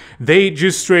Cappadocians. They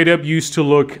just straight up used to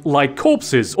look like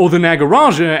corpses, or the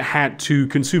Nagaraja had to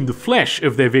consume the flesh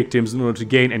of their victims in order to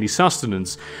gain any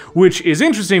sustenance, which is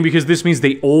interesting because this means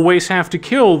they always have to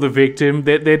kill the victim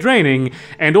that they're draining,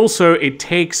 and also it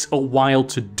takes a while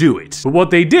to do it. But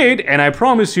what they did, and I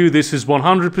promise you this is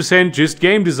 100% just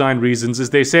game design reasons, is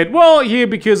they said, well, here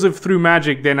because of through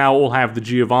magic they now all have the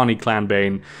Giovanni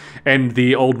clanbane, and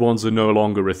the old ones are no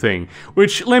longer a thing.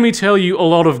 Which, let me tell you, a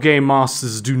lot of game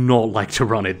masters do not like to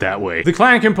run it that way. The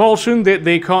clan compulsion that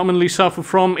they commonly suffer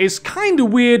from is kinda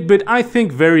weird, but I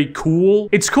think very cool.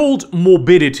 It's called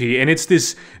morbidity, and it's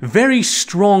this very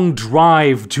strong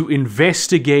drive to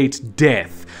investigate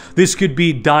death. This could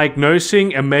be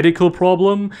diagnosing a medical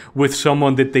problem with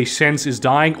someone that they sense is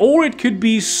dying, or it could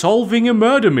be solving a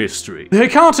murder mystery. The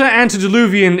Hecata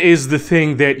Antediluvian is the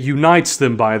thing that unites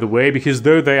them, by the way, because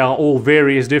though they are all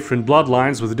various different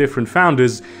bloodlines with different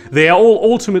founders, they are all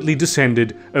ultimately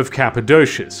descended of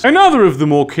Cappadocius. Another of the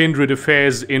more kindred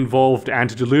affairs involved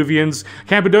Antediluvians.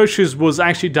 Cappadocius was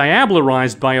actually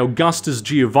diablerized by Augustus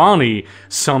Giovanni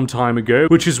some time ago,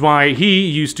 which is why he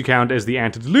used to count as the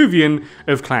Antediluvian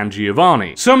of Clan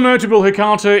Giovanni. Some notable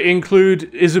Hecata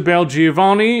include Isabel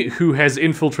Giovanni, who has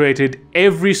infiltrated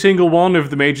every single one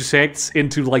of the major sects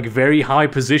into like very high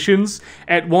positions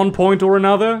at one point or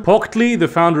another. Poctli, the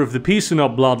founder of the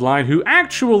Pisanop bloodline, who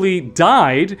actually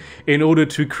died in order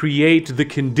to create the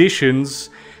conditions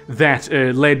that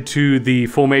led to the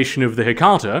formation of the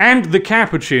Hecata, and the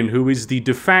Capuchin, who is the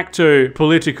de facto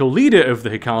political leader of the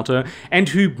Hecata, and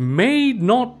who may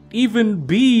not even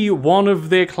be one of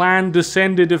their clan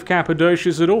descended of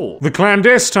Cappadocius at all. The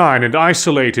clandestine and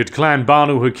isolated clan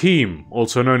Banu Haqim,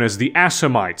 also known as the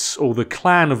Assamites, or the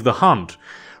Clan of the Hunt,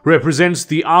 represents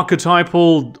the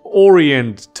archetypal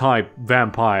Orient-type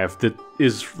vampire that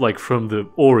is, like, from the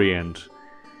Orient.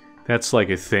 That's like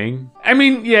a thing. I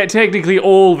mean, yeah, technically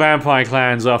all vampire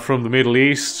clans are from the Middle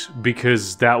East,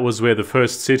 because that was where the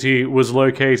first city was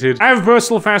located. I have a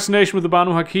personal fascination with the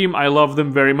Banu Haqim. I love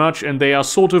them very much, and they are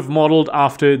sort of modeled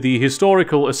after the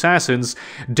historical assassins,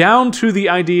 down to the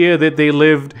idea that they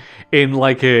lived in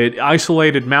like an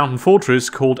isolated mountain fortress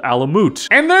called Alamut.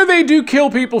 And though they do kill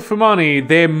people for money,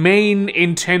 their main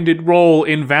intended role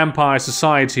in vampire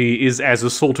society is as a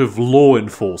sort of law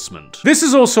enforcement. This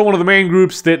is also one of the main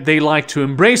groups that they like to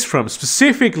embrace from,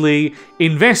 specifically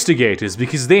investigators,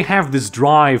 because they have this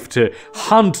drive to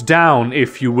hunt down,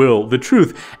 if you will, the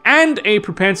truth, and a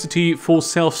propensity for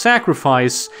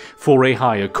self-sacrifice for a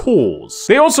higher cause.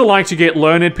 They also like to get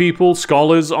learned people,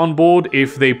 scholars on board,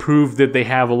 if they prove that they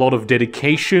have a lot of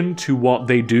dedication to what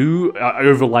they do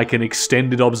over like an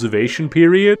extended observation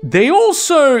period. They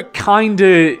also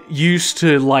kinda used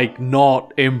to like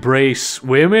not embrace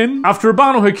women. After a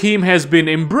Banu Haqim has been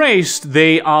embraced,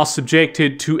 they are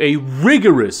subjected to a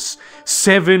rigorous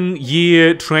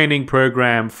 7-year training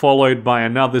program, followed by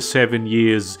another 7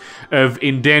 years of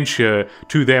indenture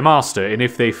to their master. And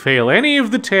if they fail any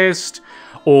of the test,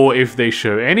 or if they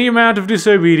show any amount of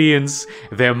disobedience,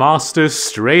 their master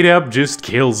straight up just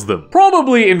kills them.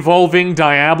 Probably involving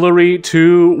diablerie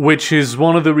too, which is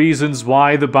one of the reasons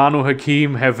why the Banu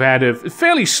Haqim have had a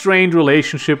fairly strained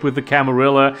relationship with the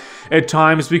Camarilla at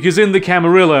times, because in the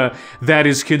Camarilla, that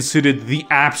is considered the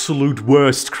absolute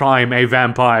worst crime a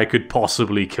vampire could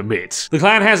possibly commit. The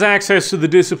clan has access to the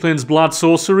disciplines blood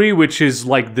sorcery, which is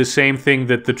like the same thing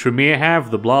that the Tremere have,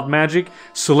 the blood magic,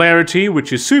 celerity,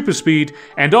 which is super speed,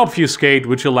 and obfuscate,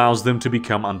 which allows them to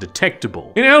become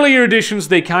undetectable. In earlier editions,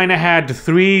 they kinda had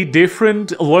 3 different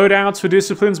loadouts for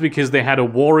disciplines, because they had a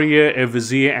warrior, a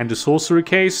vizier, and a sorcerer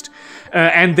caste,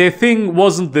 and their thing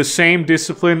wasn't the same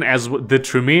discipline as the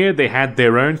Tremere. They had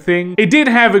their own thing. It did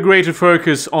have a greater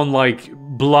focus on like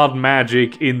blood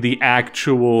magic in the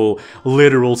actual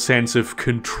literal sense of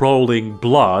controlling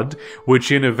blood,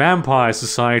 which in a vampire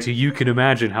society you can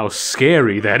imagine how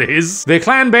scary that is. Their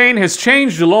clanbane has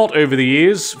changed a lot over the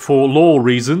years for lore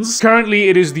reasons. Currently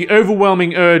it is the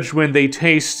overwhelming urge when they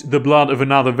taste the blood of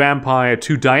another vampire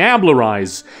to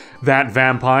diablerize that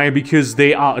vampire, because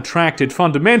they are attracted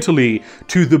fundamentally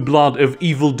to the blood of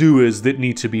evildoers that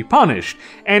need to be punished.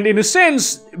 And in a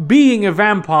sense, being a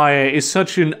vampire is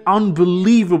such an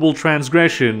unbelievable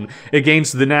transgression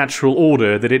against the natural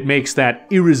order that it makes that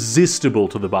irresistible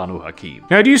to the Banu Haqim.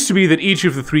 Now, it used to be that each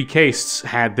of the 3 castes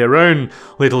had their own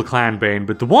little clanbane,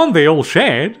 but the one they all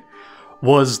shared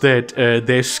was that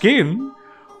their skin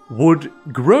would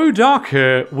grow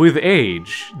darker with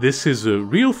age. This is a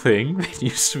real thing that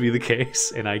used to be the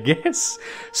case, and I guess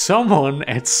someone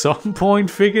at some point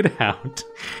figured out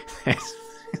that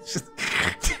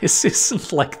This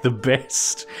isn't like the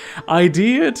best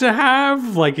idea to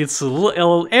have. Like, it's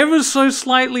ever so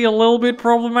slightly a little bit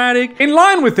problematic. In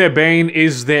line with their bane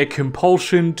is their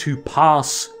compulsion to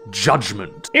pass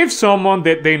judgment. If someone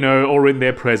that they know or in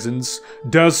their presence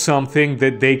does something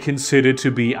that they consider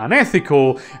to be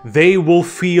unethical, they will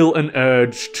feel an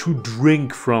urge to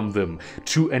drink from them,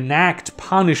 to enact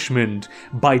punishment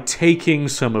by taking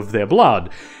some of their blood.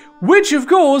 Which, of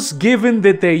course, given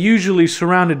that they're usually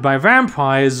surrounded by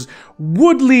vampires,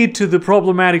 would lead to the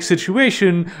problematic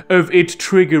situation of it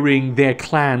triggering their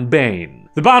clan bane.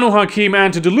 The Banu Haqim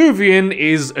Antediluvian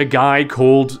is a guy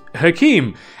called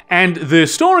Haqim, and the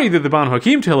story that the Banu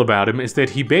Haqim tell about him is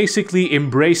that he basically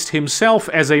embraced himself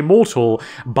as a mortal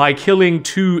by killing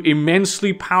two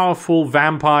immensely powerful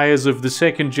vampires of the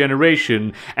second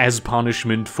generation as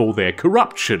punishment for their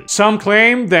corruption. Some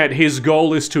claim that his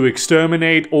goal is to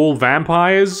exterminate all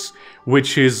vampires,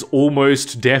 which is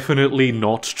almost definitely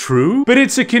not true, but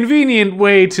it's a convenient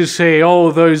way to say, oh,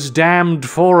 those damned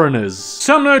foreigners.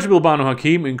 Some notable Banu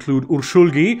Haqim include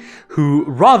Urshulgi, who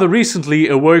rather recently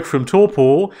awoke from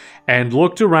torpor and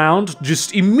looked around,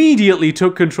 just immediately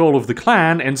took control of the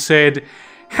clan and said,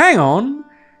 hang on,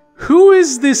 who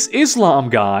is this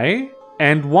Islam guy,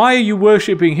 and why are you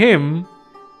worshipping him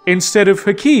instead of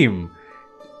Haqim?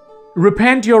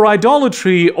 Repent your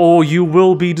idolatry or you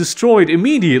will be destroyed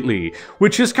immediately,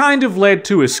 which has kind of led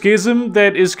to a schism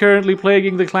that is currently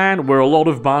plaguing the clan, where a lot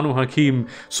of Banu Haqim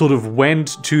sort of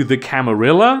went to the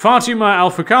Camarilla. Fatima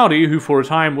al-Fakadi, who for a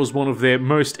time was one of their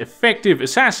most effective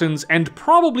assassins and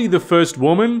probably the first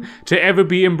woman to ever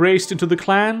be embraced into the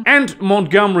clan, and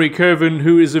Montgomery Coven,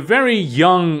 who is a very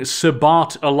young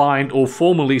Sabbat-aligned or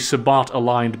formerly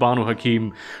Sabbat-aligned Banu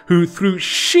Haqim, who through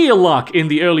sheer luck in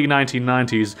the early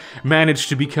 1990s managed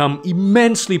to become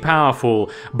immensely powerful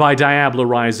by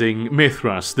diablerizing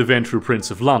Mithras, the Ventrue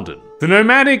Prince of London. The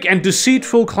nomadic and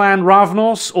deceitful clan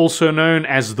Ravnos, also known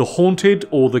as the Haunted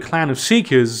or the Clan of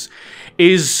Seekers,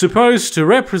 is supposed to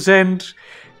represent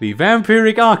the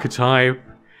vampiric archetype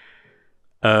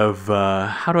of,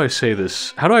 how do I say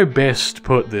this? How do I best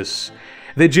put this?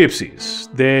 They're gypsies.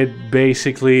 They're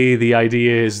basically, the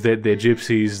idea is that they're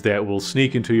gypsies that will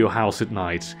sneak into your house at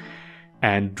night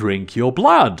and drink your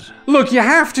blood. Look, you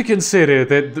have to consider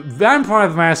that the Vampire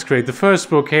the Masquerade, the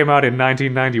first book, came out in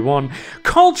 1991.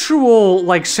 Cultural,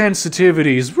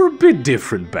 sensitivities were a bit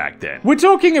different back then. We're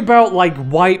talking about,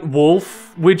 White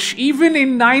Wolf, which even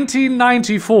in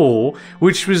 1994,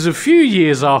 which was a few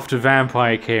years after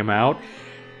Vampire came out,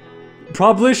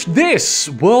 published this,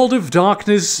 World of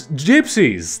Darkness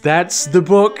Gypsies. That's the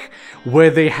book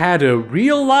where they had a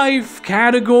real-life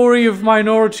category of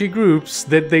minority groups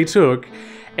that they took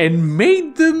and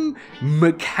made them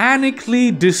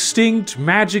mechanically distinct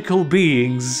magical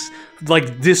beings,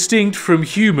 distinct from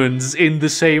humans in the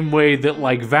same way that,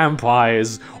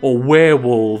 vampires or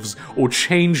werewolves or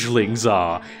changelings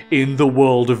are in the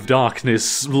World of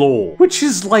Darkness lore. Which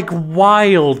is,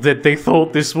 wild that they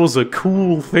thought this was a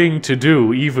cool thing to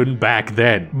do even back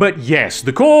then. But yes,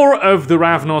 the core of the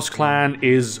Ravnos clan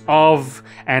is of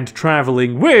and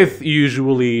traveling with,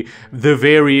 usually, the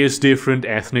various different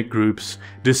ethnic groups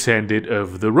descended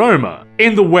of the Roma.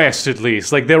 In the West, at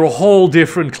least. They're a whole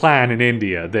different clan in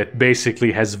India that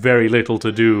basically has very little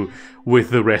to do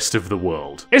with the rest of the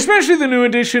world. Especially the new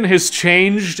edition has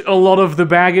changed a lot of the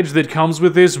baggage that comes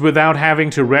with this without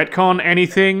having to retcon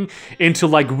anything into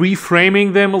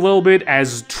reframing them a little bit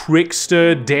as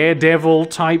trickster, daredevil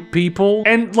type people.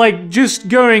 And just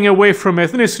going away from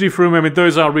ethnicity for a moment,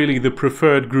 those are really the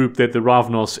preferred group that the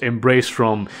Ravnos embrace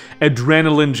from.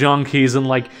 Adrenaline junkies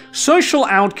and social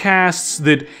outcasts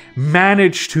that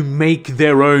manage to make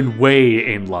their own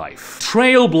way in life.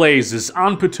 Trailblazers,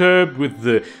 unperturbed with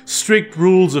the strict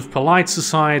rules of polite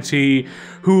society,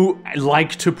 who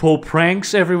like to pull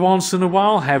pranks every once in a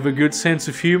while, have a good sense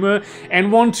of humor,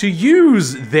 and want to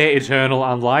use their eternal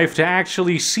unlife to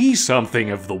actually see something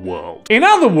of the world. In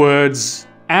other words,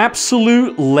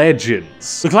 absolute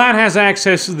legends. The clan has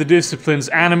access to the disciplines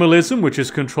Animalism, which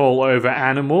is control over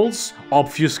animals,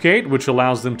 Obfuscate, which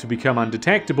allows them to become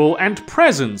undetectable, and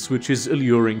Presence, which is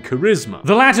alluring charisma.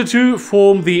 The latter two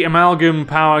form the amalgam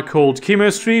power called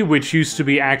Chemistry, which used to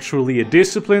be actually a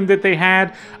discipline that they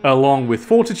had, along with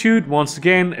Fortitude. Once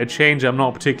again, a change I'm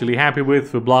not particularly happy with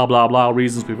for blah blah blah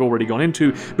reasons we've already gone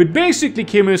into, but basically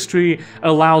Chemistry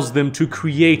allows them to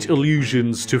create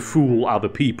illusions to fool other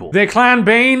people. Their clan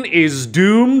bane bane is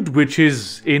doomed, which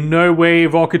is in no way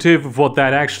evocative of what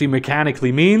that actually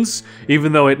mechanically means,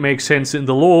 even though it makes sense in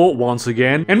the lore, once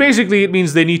again. And basically it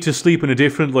means they need to sleep in a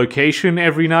different location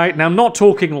every night. Now I'm not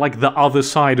talking like the other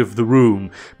side of the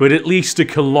room, but at least a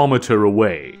kilometer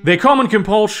away. Their common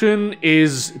compulsion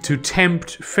is to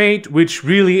tempt fate, which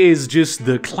really is just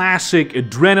the classic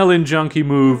adrenaline junkie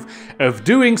move of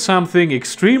doing something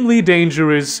extremely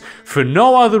dangerous for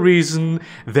no other reason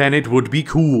than it would be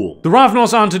cool. The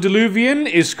Ravnos Antediluvian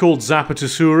is called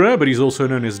Zapatasura, but he's also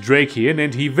known as Drakian,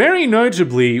 and he very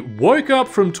notably woke up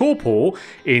from torpor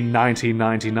in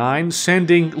 1999,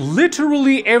 sending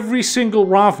literally every single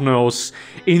Ravnos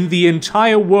in the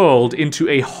entire world into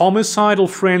a homicidal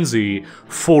frenzy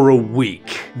for a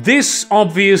week. This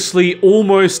obviously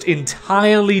almost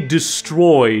entirely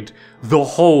destroyed the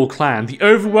whole clan. The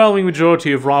overwhelming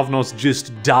majority of Ravnos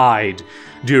just died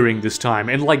during this time,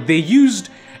 and like they used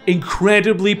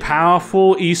incredibly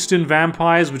powerful Eastern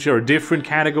vampires, which are a different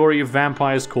category of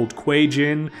vampires called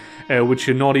Quajin, which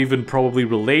are not even probably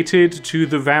related to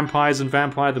the vampires in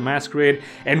Vampire the Masquerade,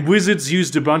 and wizards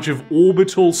used a bunch of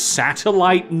orbital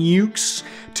satellite nukes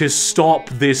to stop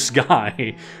this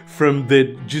guy from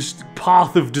the just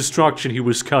path of destruction he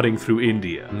was cutting through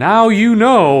India. Now you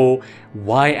know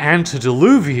why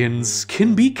Antediluvians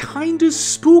can be kinda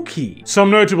spooky. Some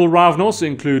notable Ravnos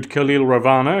include Khalil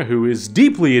Ravana, who is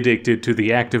deeply addicted to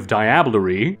the act of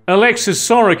diablerie, Alexis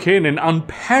Sorokin, an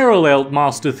unparalleled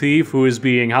master thief who is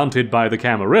being hunted by the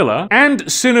Camarilla, and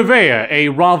Sinovea, a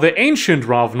rather ancient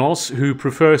Ravnos who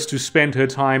prefers to spend her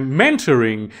time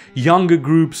mentoring younger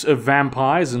groups of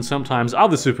vampires and sometimes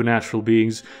other supernatural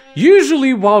beings,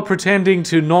 usually while pretending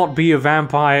to not be a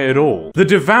vampire at all. The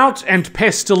devout and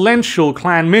pestilential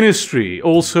clan ministry,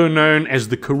 also known as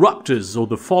the Corruptors or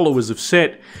the Followers of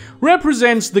Set,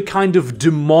 represents the kind of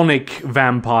demonic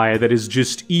vampire that is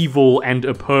just evil and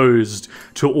opposed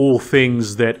to all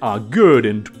things that are good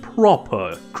and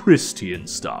proper Christian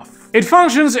stuff. It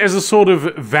functions as a sort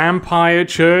of vampire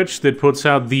church that puts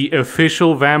out the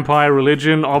official vampire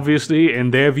religion, obviously, in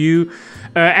their view,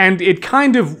 and it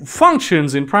kind of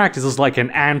functions in practice as like an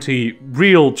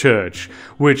anti-real church,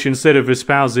 which instead of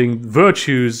espousing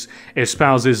virtues,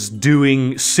 espouses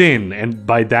doing sin, and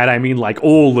by that I mean like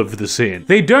all of the sin.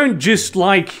 They don't just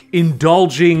like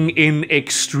indulging in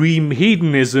extreme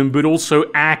hedonism, but also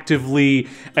actively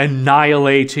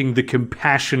annihilating the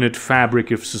compassionate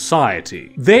fabric of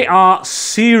society. They are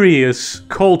serious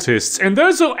cultists, and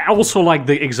those are also like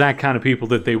the exact kind of people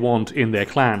that they want in their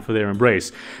clan for their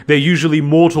embrace. They're usually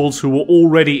mortals who were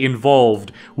already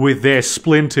involved with their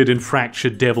splintered and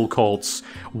fractured devil cults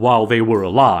while they were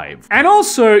alive. And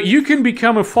also, you can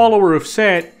become a follower of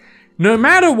Set no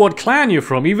matter what clan you're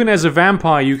from. Even as a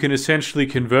vampire, you can essentially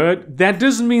convert. That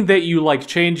doesn't mean that you like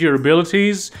change your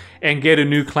abilities and get a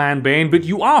new clan bane, but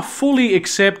you are fully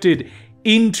accepted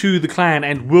into the clan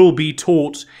and will be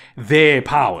taught their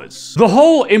powers. The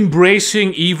whole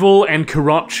embracing evil and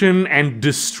corruption and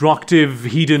destructive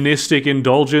hedonistic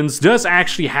indulgence does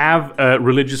actually have a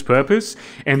religious purpose,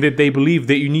 and that they believe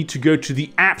that you need to go to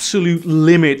the absolute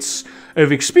limits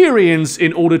of experience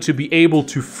in order to be able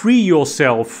to free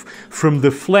yourself from the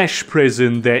flesh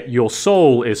prison that your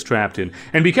soul is trapped in.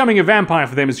 And becoming a vampire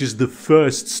for them is just the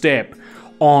first step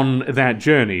on that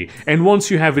journey. And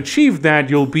once you have achieved that,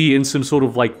 you'll be in some sort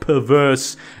of like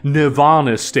perverse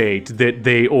nirvana state that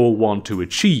they all want to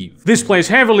achieve. This plays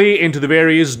heavily into the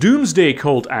various doomsday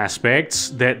cult aspects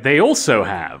that they also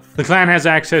have. The clan has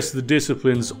access to the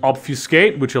disciplines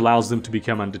Obfuscate, which allows them to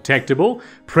become undetectable,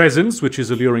 Presence, which is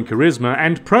alluring charisma,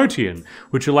 and Protean,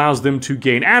 which allows them to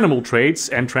gain animal traits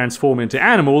and transform into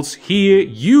animals, here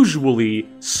usually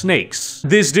snakes.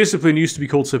 This discipline used to be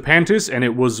called Serpentis, and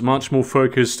it was much more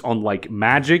focused on like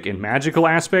magic and magical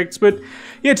aspects, but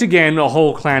yet again, a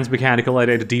whole clan's mechanical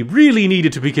identity really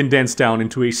needed to be condensed down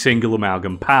into a single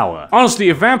amalgam power. Honestly,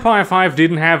 if Vampire 5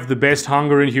 didn't have the best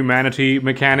hunger and humanity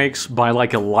mechanics by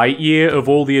like a light year of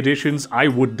all the additions, I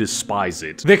would despise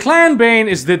it. Their clan bane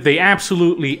is that they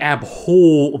absolutely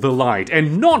abhor the light,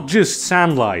 and not just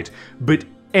sunlight, but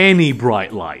any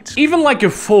bright light. Even like a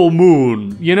full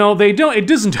moon, you know, it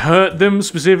doesn't hurt them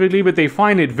specifically, but they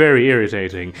find it very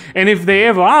irritating. And if they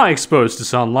ever are exposed to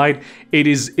sunlight, it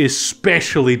is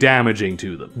especially damaging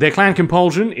to them. Their clan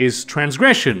compulsion is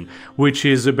transgression, which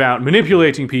is about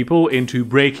manipulating people into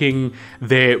breaking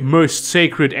their most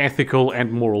sacred ethical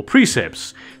and moral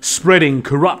precepts, spreading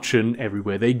corruption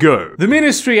everywhere they go. The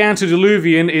ministry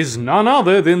Antediluvian is none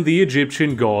other than the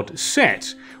Egyptian god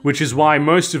Set, which is why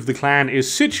most of the clan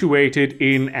is situated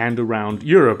in and around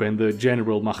Europe and the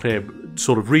general Maghreb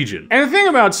sort of region. And the thing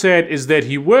about Set is that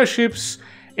he worships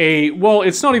well,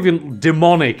 it's not even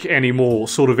demonic anymore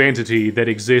sort of entity that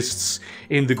exists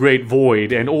in the Great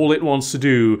Void, and all it wants to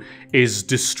do is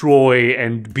destroy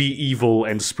and be evil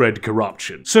and spread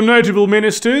corruption. Some notable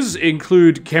ministers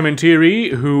include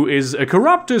Kementiri, who is a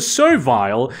corrupter so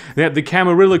vile that the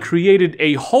Camarilla created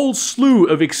a whole slew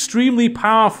of extremely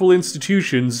powerful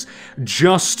institutions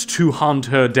just to hunt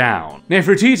her down.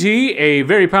 Nefertiti, a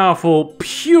very powerful,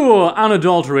 pure,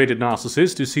 unadulterated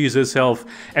narcissist who sees herself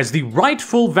as the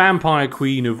rightful vampire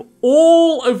queen of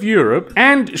all of Europe,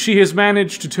 and she has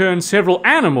managed to turn several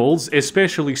animals,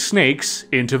 especially snakes,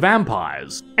 into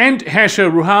vampires. And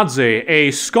Hesha Ruhadze, a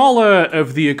scholar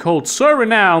of the occult so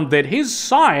renowned that his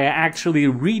sire actually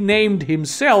renamed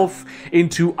himself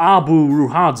into Abu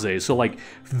Ruhadze, so like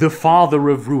the father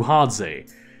of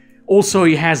Ruhadze. Also,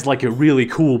 he has like a really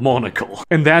cool monocle.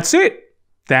 And that's it.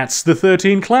 That's the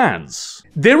 13 clans.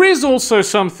 There is also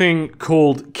something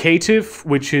called Catiff,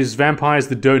 which is vampires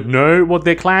that don't know what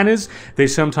their clan is. They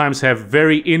sometimes have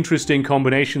very interesting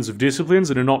combinations of disciplines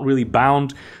and are not really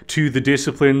bound to the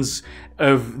disciplines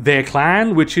of their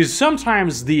clan, which is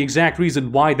sometimes the exact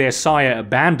reason why their sire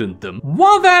abandoned them.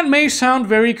 While that may sound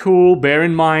very cool, bear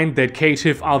in mind that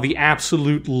Catiff are the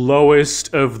absolute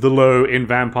lowest of the low in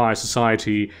vampire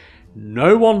society.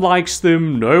 No one likes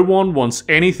them, no one wants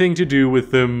anything to do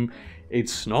with them.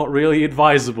 It's not really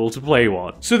advisable to play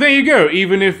one. So there you go,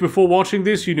 even if before watching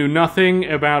this you knew nothing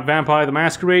about Vampire the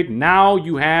Masquerade, now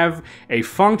you have a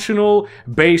functional,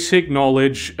 basic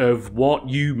knowledge of what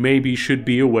you maybe should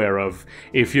be aware of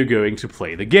if you're going to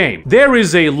play the game. There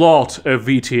is a lot of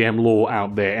VTM lore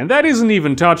out there, and that isn't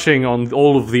even touching on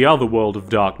all of the other World of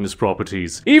Darkness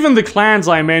properties. Even the clans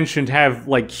I mentioned have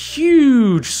like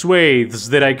huge swathes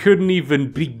that I couldn't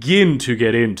even begin to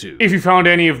get into. If you found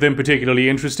any of them particularly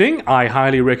interesting, I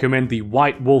highly recommend the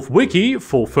White Wolf Wiki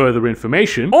for further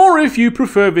information, or if you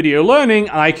prefer video learning,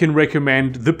 I can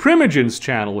recommend the Primogens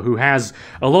channel, who has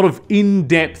a lot of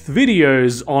in-depth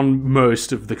videos on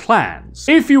most of the clans.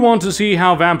 If you want to see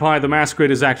how Vampire the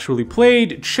Masquerade is actually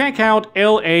played, check out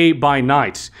LA by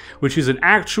Night, which is an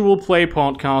actual play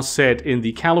podcast set in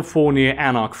the California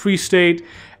Anarch Free State,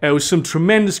 with some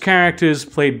tremendous characters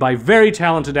played by very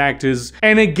talented actors,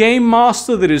 and a game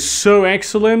master that is so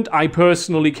excellent, I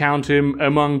personally count him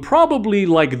among probably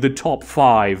like the top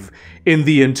 5 in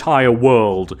the entire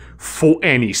world for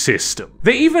any system.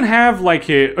 They even have like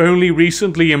a only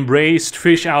recently embraced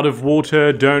fish out of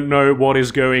water, don't know what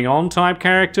is going on type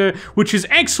character, which is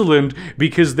excellent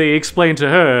because they explain to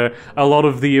her a lot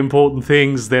of the important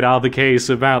things that are the case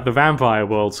about the vampire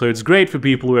world, so it's great for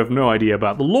people who have no idea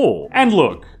about the lore. And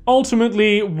look,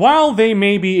 ultimately, while they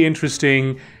may be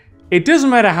interesting, it doesn't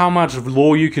matter how much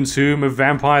lore you consume of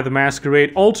Vampire the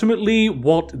Masquerade, ultimately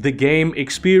what the game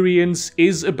experience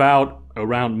is about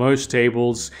around most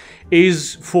tables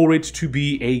is for it to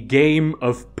be a game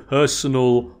of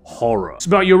personal horror. It's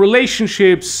about your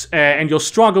relationships and your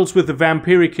struggles with the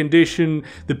vampiric condition,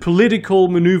 the political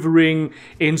maneuvering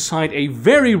inside a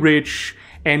very rich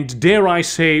and, dare I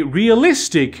say,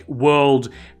 realistic world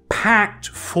packed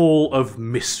full of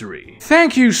mystery.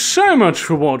 Thank you so much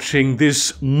for watching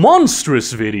this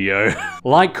monstrous video.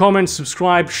 Like, comment,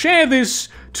 subscribe, share this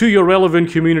to your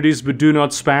relevant communities, but do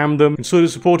not spam them. Consider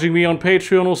supporting me on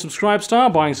Patreon or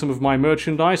Subscribestar, buying some of my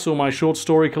merchandise or my short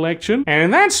story collection. And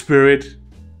in that spirit,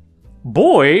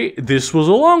 boy, this was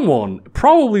a long one.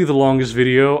 Probably the longest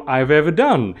video I've ever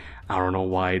done. I don't know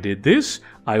why I did this.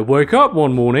 I woke up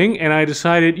one morning and I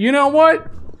decided, you know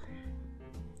what?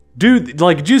 Dude,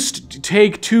 like, just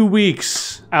take 2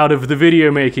 weeks out of the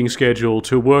video making schedule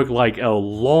to work like a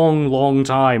long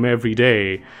time every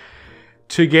day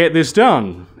to get this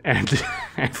done. And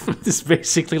this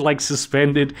basically like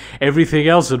suspended everything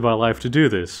else in my life to do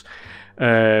this.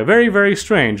 Very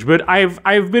strange, but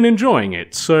I've been enjoying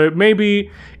it. So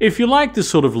maybe if you like this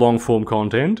sort of long form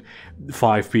content,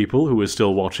 5 people who are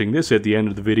still watching this at the end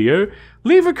of the video,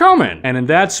 leave a comment. And in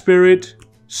that spirit,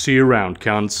 see you around,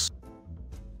 cunts.